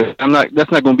preaching. But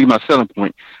that's not going to be my selling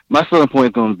point. My selling point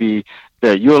is going to be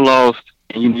that you're lost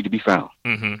and you need to be found.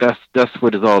 Mm-hmm. That's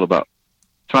what it's all about.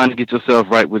 Trying to get yourself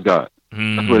right with God.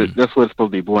 Mm-hmm. That's what it's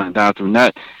supposed to be boiling down to.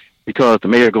 Not because the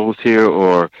mayor goes here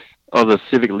or other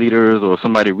civic leaders or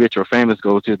somebody rich or famous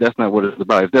goes here. That's not what it's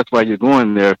about. If that's why you're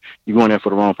going there for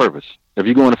the wrong purpose. If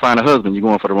you're going to find a husband, you're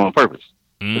going for the wrong purpose.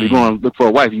 Mm. If you're going to look for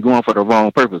a wife, you're going for the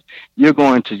wrong purpose. You're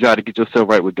going to try to get yourself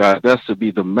right with God. That should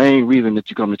be the main reason that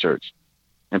you come to church.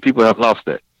 And people have lost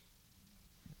that.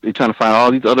 They're trying to find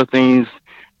all these other things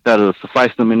that'll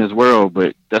suffice them in this world,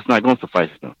 but that's not going to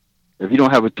suffice them. If you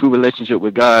don't have a true relationship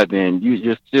with God, then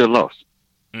you're still lost.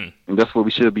 Mm. And that's what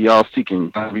we should be all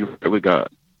seeking, to be right with God.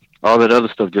 All that other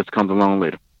stuff just comes along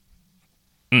later.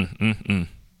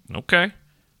 Okay.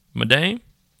 Madame?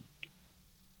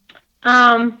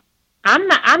 I'm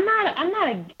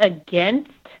not against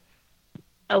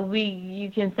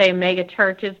you can say mega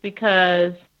churches,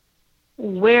 because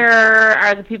where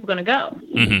are the people going to go?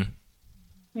 Mm-hmm.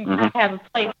 You gotta have a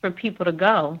place for people to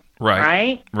go.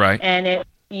 Right. And it,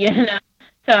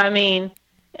 so I mean,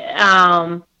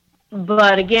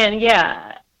 but again,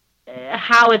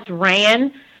 how it's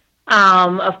ran,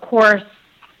 of course,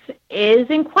 is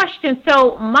in question.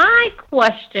 So my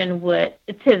question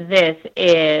to this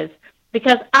is,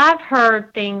 because I've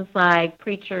heard things like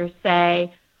preachers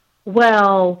say,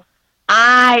 well,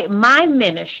 my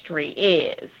ministry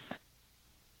is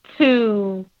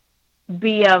to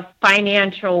be a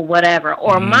financial whatever,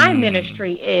 or my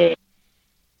ministry is,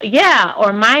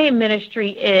 or my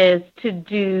ministry is to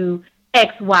do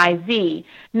X, Y, Z.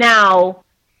 Now,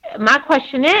 my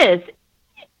question is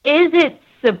it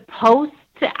supposed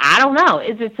to, I don't know,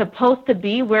 is it supposed to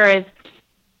be whereas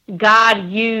God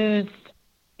use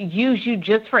you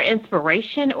just for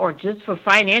inspiration or just for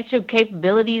financial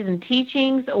capabilities and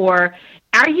teachings, or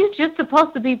are you just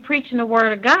supposed to be preaching the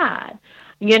word of God?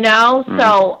 You know,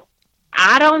 so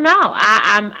I don't know.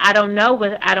 I don't know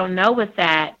with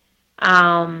that.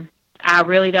 I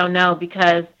really don't know,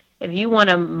 because if you want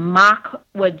to mock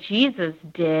what Jesus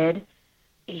did,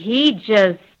 he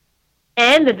just,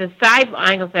 and the disciples,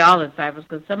 I ain't going to say all the disciples,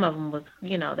 because some of them was,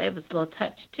 you know, they was a little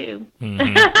touched too.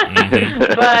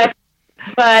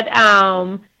 But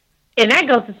and that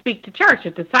goes to speak to church.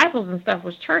 The disciples and stuff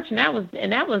was church, and that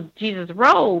was Jesus'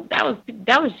 role. That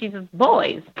was Jesus'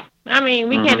 boys. I mean,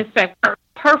 we can't expect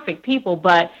perfect people,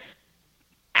 but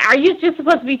are you just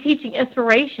supposed to be teaching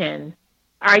inspiration?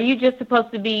 Are you just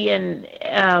supposed to be in,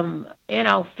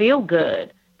 feel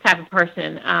good type of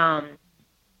person?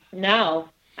 No,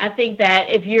 I think that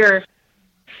if you're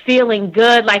feeling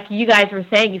good, like you guys were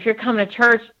saying, if you're coming to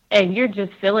church and you're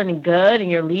just feeling good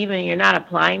and you're leaving, you're not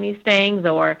applying these things,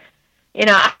 or, you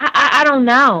know, I don't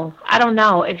know. I don't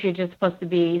know if you're just supposed to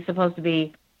be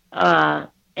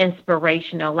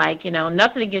inspirational. Like, you know,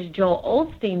 nothing against Joel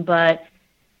Osteen, but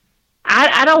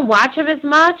I don't watch him as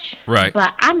much. Right.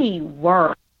 But I need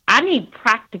work. I need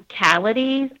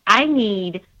practicalities. I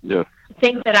need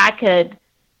things that I could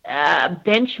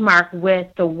benchmark with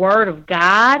the Word of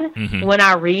God when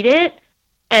I read it,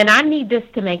 and I need this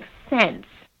to make sense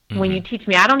when you teach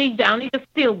me. I don't need to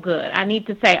feel good. I need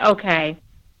to say, okay,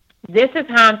 this is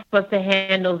how I'm supposed to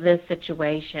handle this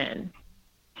situation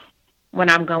when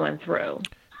I'm going through.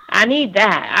 I need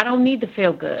that. I don't need to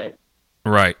feel good.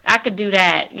 Right. I could do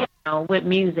that, you know, with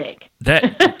music.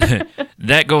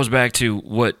 That goes back to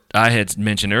what I had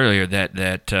mentioned earlier,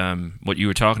 that what you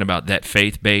were talking about, that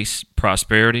faith-based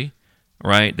prosperity,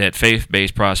 right? That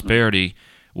faith-based prosperity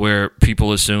where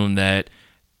people assume that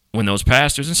when those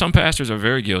pastors, and some pastors are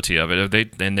very guilty of it,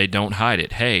 they don't hide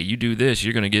it. Hey, you do this,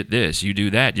 you're going to get this. You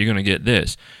do that, you're going to get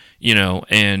this. You know,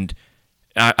 and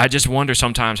I just wonder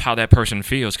sometimes how that person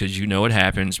feels, because you know it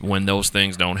happens when those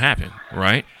things don't happen,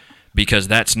 right? Because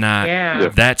that's not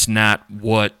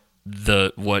what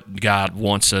God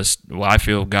wants us. Well, I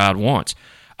feel God wants.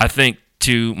 I think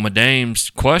to Madame's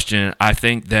question, I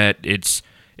think that it's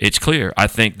clear. I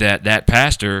think that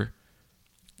pastor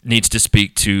needs to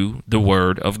speak to the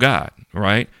Word of God,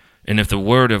 right? And if the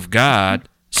Word of God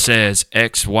says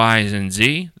X, Y, and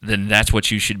Z, then that's what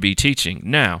you should be teaching.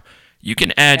 Now, you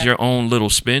can add your own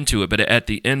little spin to it, but at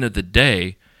the end of the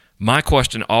day, my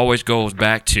question always goes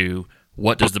back to,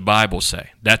 what does the Bible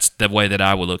say? That's the way that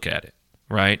I would look at it,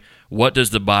 right? What does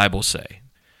the Bible say?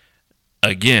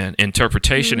 Again,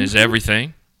 interpretation is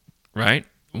everything, right?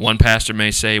 One pastor may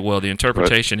say, well, the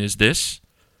interpretation is this.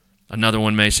 Another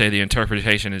one may say the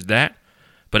interpretation is that.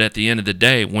 But at the end of the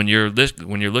day, when you're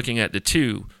looking at the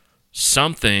two,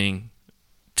 something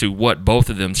to what both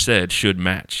of them said should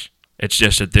match. It's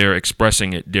just that they're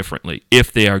expressing it differently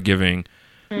if they are giving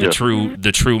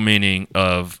the true meaning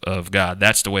of God.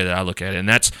 That's the way that I look at it. And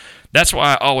that's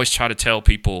why I always try to tell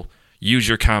people, use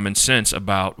your common sense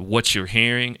about what you're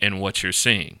hearing and what you're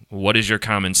seeing. What is your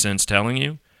common sense telling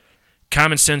you?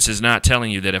 Common sense is not telling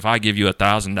you that if I give you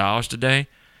 $1,000 today,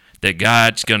 that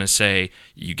God's going to say,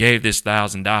 you gave this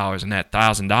 $1,000 and that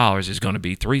 $1,000 is going to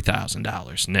be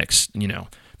 $3,000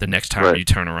 the next time you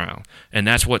turn around. And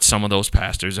that's what some of those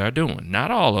pastors are doing. Not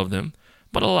all of them,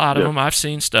 but a lot of them. I've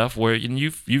seen stuff where, and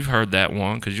you've heard that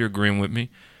one because you're agreeing with me,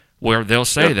 where they'll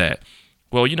say that,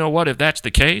 well, you know what, if that's the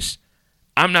case,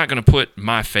 I'm not going to put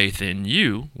my faith in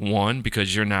you, one,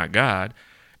 because you're not God.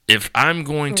 If I'm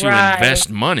going to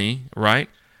invest money, right,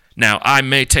 now I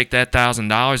may take that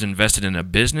 $1,000, invest it in a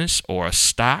business or a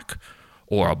stock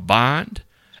or a bond,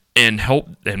 and hope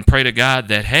and pray to God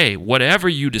that, hey, whatever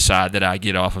you decide that I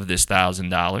get off of this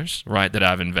 $1,000, right, that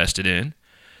I've invested in,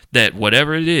 that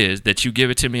whatever it is, that you give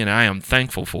it to me and I am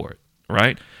thankful for it,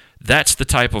 right? That's the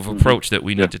type of approach that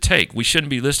we need to take. We shouldn't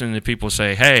be listening to people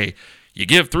say, hey, you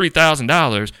give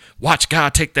 $3,000, watch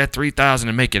God take that $3,000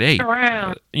 and make it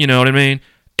 $8,000. You know what I mean?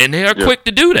 And they are quick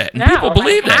to do that. And people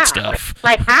believe that stuff.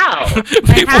 Like how? People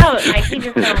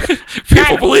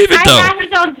believe it,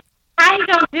 though. How he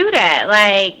gonna do that?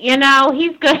 Like, you know,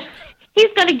 he's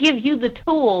gonna give you the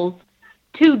tools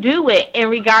to do it in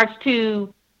regards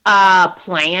to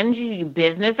plans,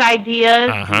 business ideas,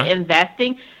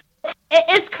 investing.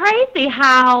 It's crazy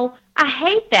how I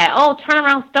hate that. Oh, turn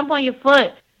around, stump on your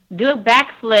foot, do a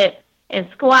backflip, and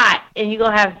squat, and you're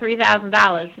going to have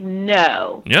 $3,000.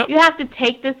 No. Yep. You have to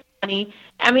take this money.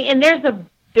 I mean, and there's a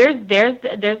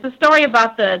story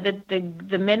about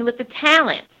the men with the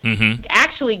talent. Mm-hmm.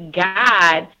 Actually,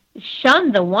 God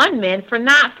shunned the one man for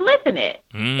not flipping it.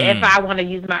 If I want to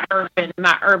use my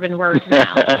urban words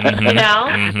now, you know,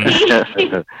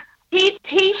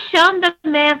 he shunned the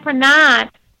man for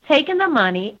not taking the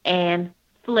money and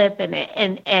flipping it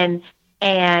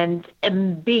and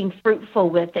being fruitful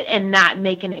with it and not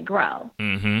making it grow.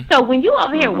 Mm-hmm. So when you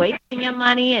over here wasting your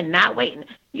money and not waiting,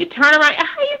 you turn around.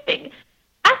 How you think?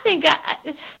 I think,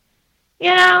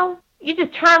 you know, you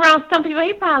just turn around some people.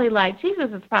 He probably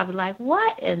Jesus is probably like,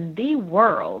 what in the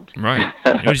world? Right.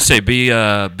 What did you say?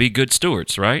 Be good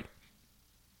stewards, right?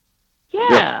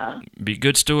 Yeah. Be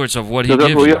good stewards of what he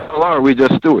Because gives that's you. what we all are. We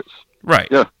just stewards. Right.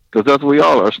 Yeah. Because that's what we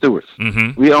all are, stewards.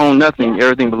 Mm-hmm. We own nothing.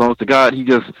 Everything belongs to God. He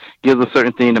just gives us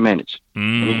certain thing to manage.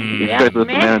 He expects us to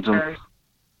manage them. Managers.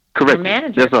 Correct. We're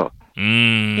managers. That's all.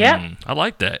 Yep. I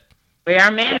like that. We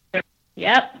are managers.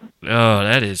 Yep. Oh,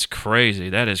 that is crazy.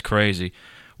 That is crazy.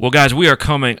 Well, guys, we are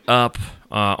coming up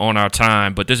on our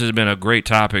time, but this has been a great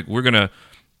topic. We're going to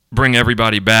bring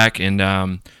everybody back,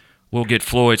 and we'll get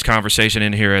Floyd's conversation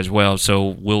in here as well, so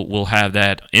we'll have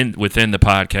that within the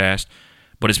podcast.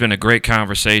 But it's been a great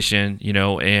conversation, you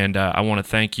know, and I want to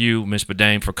thank you, Ms.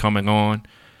 Badame, for coming on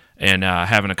and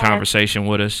having a conversation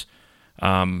with us.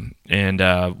 You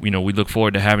know, we look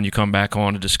forward to having you come back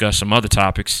on to discuss some other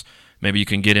topics. Maybe you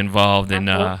can get involved in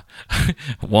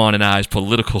Juan and I's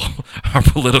political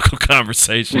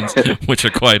conversations, which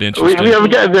are quite interesting. We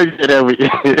haven't gotten there yet, have we?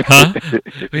 Huh?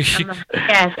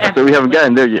 Yes. So we haven't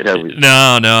gotten there yet, have we?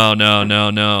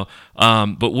 No.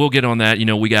 But we'll get on that. You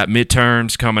know, we got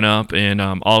midterms coming up, and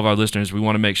all of our listeners, we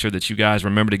want to make sure that you guys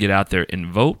remember to get out there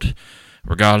and vote,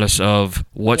 regardless of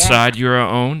what side you're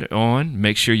on.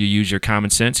 Make sure you use your common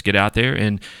sense. Get out there,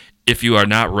 and if you are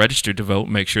not registered to vote,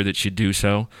 make sure that you do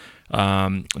so.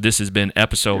 This has been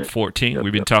episode 14.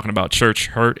 We've been talking about church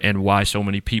hurt and why so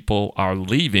many people are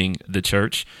leaving the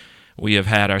church. We have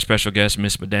had our special guest,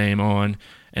 Miss Badame, on,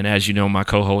 and as you know, my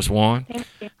co-host, Juan. Thank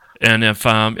you. And if,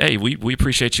 hey, we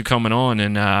appreciate you coming on,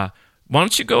 and why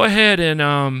don't you go ahead and,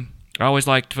 I always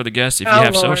like for the guests, if you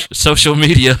have social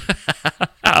media,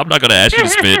 I'm not going to ask you to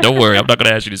spit. Don't worry, I'm not going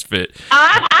to ask you to spit.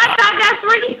 I thought that's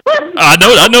where you was. I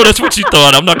know that's what you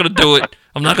thought. I'm not going to do it.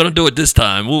 I'm not going to do it this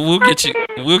time. We'll get you.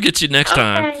 We'll get you next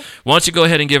time. Why don't you go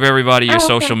ahead and give everybody your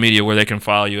social media where they can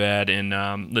follow you at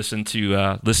and listen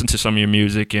to some of your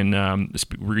music and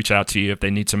reach out to you if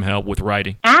they need some help with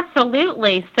writing.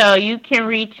 Absolutely. So you can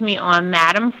reach me on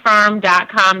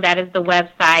madamfirm.com. That is the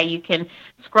website. You can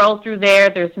scroll through there.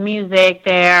 There's music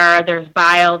there. There's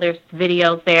bio. There's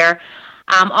videos there.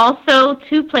 Also,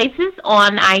 2 places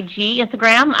on IG,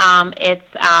 Instagram. It's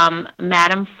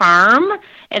Madam Firm,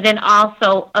 and then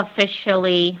also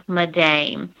officially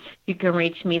Madame. You can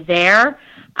reach me there.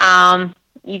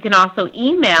 You can also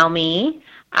email me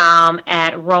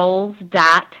at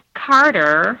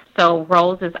rolls.carter. So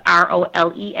Rolls is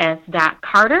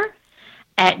ROLES.Carter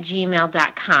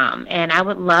 @gmail.com. And I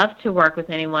would love to work with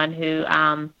anyone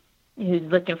who's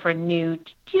looking for new,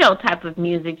 type of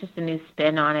music, just a new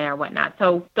spin on it or whatnot.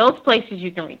 So those places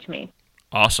you can reach me.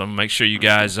 Awesome. Make sure you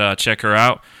guys check her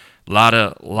out. A lot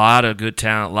of good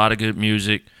talent, a lot of good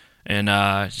music. And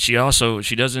she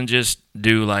doesn't just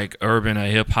do like urban or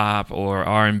hip hop or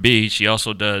R&B. She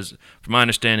also does, from my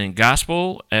understanding,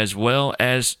 gospel as well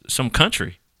as some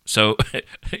country. So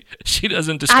she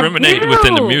doesn't discriminate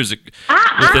within the music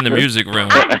realm.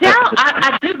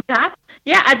 I do gospel.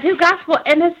 Yeah, I do gospel,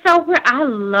 and it's so weird. I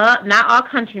love, not all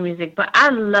country music, but I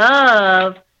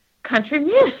love country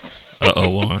music.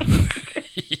 Juan.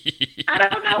 I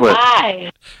don't know why.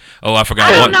 Oh, I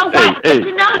forgot. I don't know why. But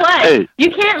you know what?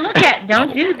 You can't look at.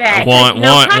 Don't do that.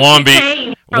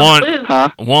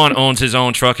 Juan owns his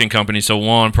own trucking company, so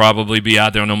Juan probably be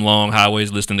out there on them long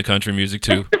highways listening to country music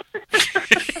too.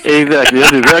 Exactly.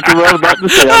 That's exactly what I was about to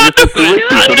say. I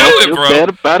knew it, bro. Bad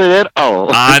about it at all.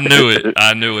 I knew it,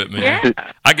 man. Yeah.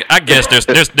 I guess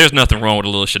there's nothing wrong with a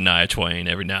little Shania Twain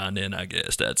every now and then. I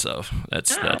guess that's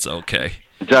okay.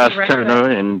 Josh Turner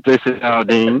and Jason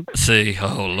Aldean. See,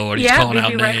 oh Lord, he's calling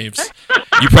out names.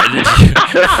 You probably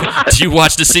do you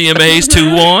watch the CMAs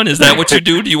too, Juan? Is that what you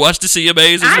do? Do you watch the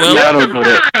CMAs as well? I don't know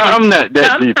that. I'm not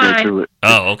that deep into it.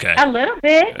 Oh, okay. A little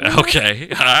bit. Okay.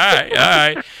 All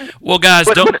right. Well, guys,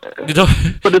 don't.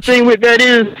 But the thing with that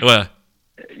is, well,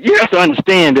 you have to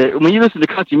understand that when you listen to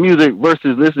country music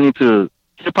versus listening to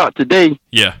hip hop today,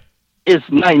 yeah, it's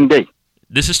night and day.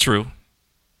 This is true.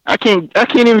 I can't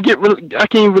even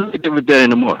relate with that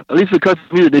anymore. At least because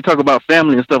of music, they talk about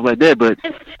family and stuff like that. But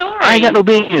I ain't got no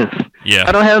beans. Yeah.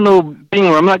 I don't have no bean.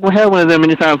 I'm not gonna have one of them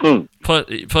anytime soon.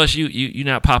 Plus you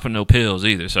not popping no pills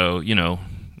either. So you know.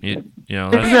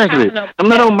 Exactly. I'm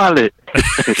not on Molly.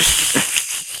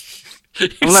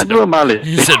 I'm not doing Molly.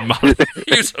 You said Molly.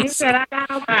 He said, I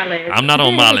got on my list. I'm not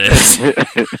on my list.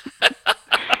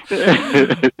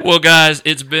 Well, guys,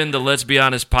 it's been the Let's Be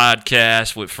Honest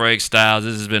podcast with Frank Styles.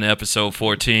 This has been episode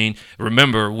 14.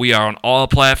 Remember, we are on all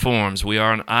platforms. We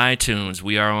are on iTunes.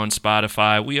 We are on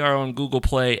Spotify. We are on Google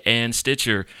Play and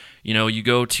Stitcher. You know, you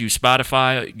go to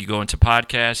Spotify, you go into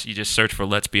podcasts, you just search for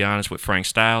Let's Be Honest with Frank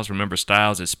Styles. Remember,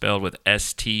 Styles is spelled with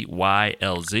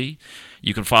Stylz.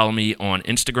 You can follow me on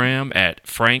Instagram at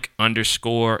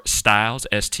Frank_Styles,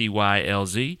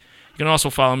 Stylz. You can also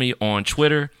follow me on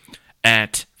Twitter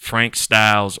at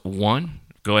FrankStyles1.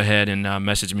 Go ahead and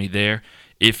message me there.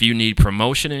 If you need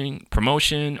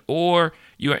promotion, or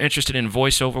you are interested in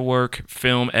voiceover work,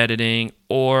 film editing,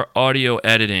 or audio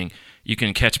editing, you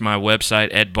can catch my website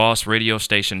at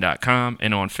bossradiostation.com.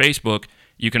 And on Facebook,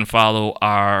 you can follow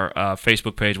our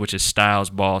Facebook page, which is Styles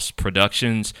Boss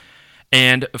Productions.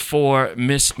 And for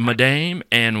Miss Madame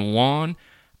and Juan,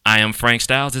 I am Frank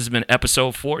Styles. This has been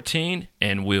episode 14,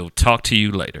 and we'll talk to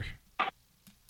you later.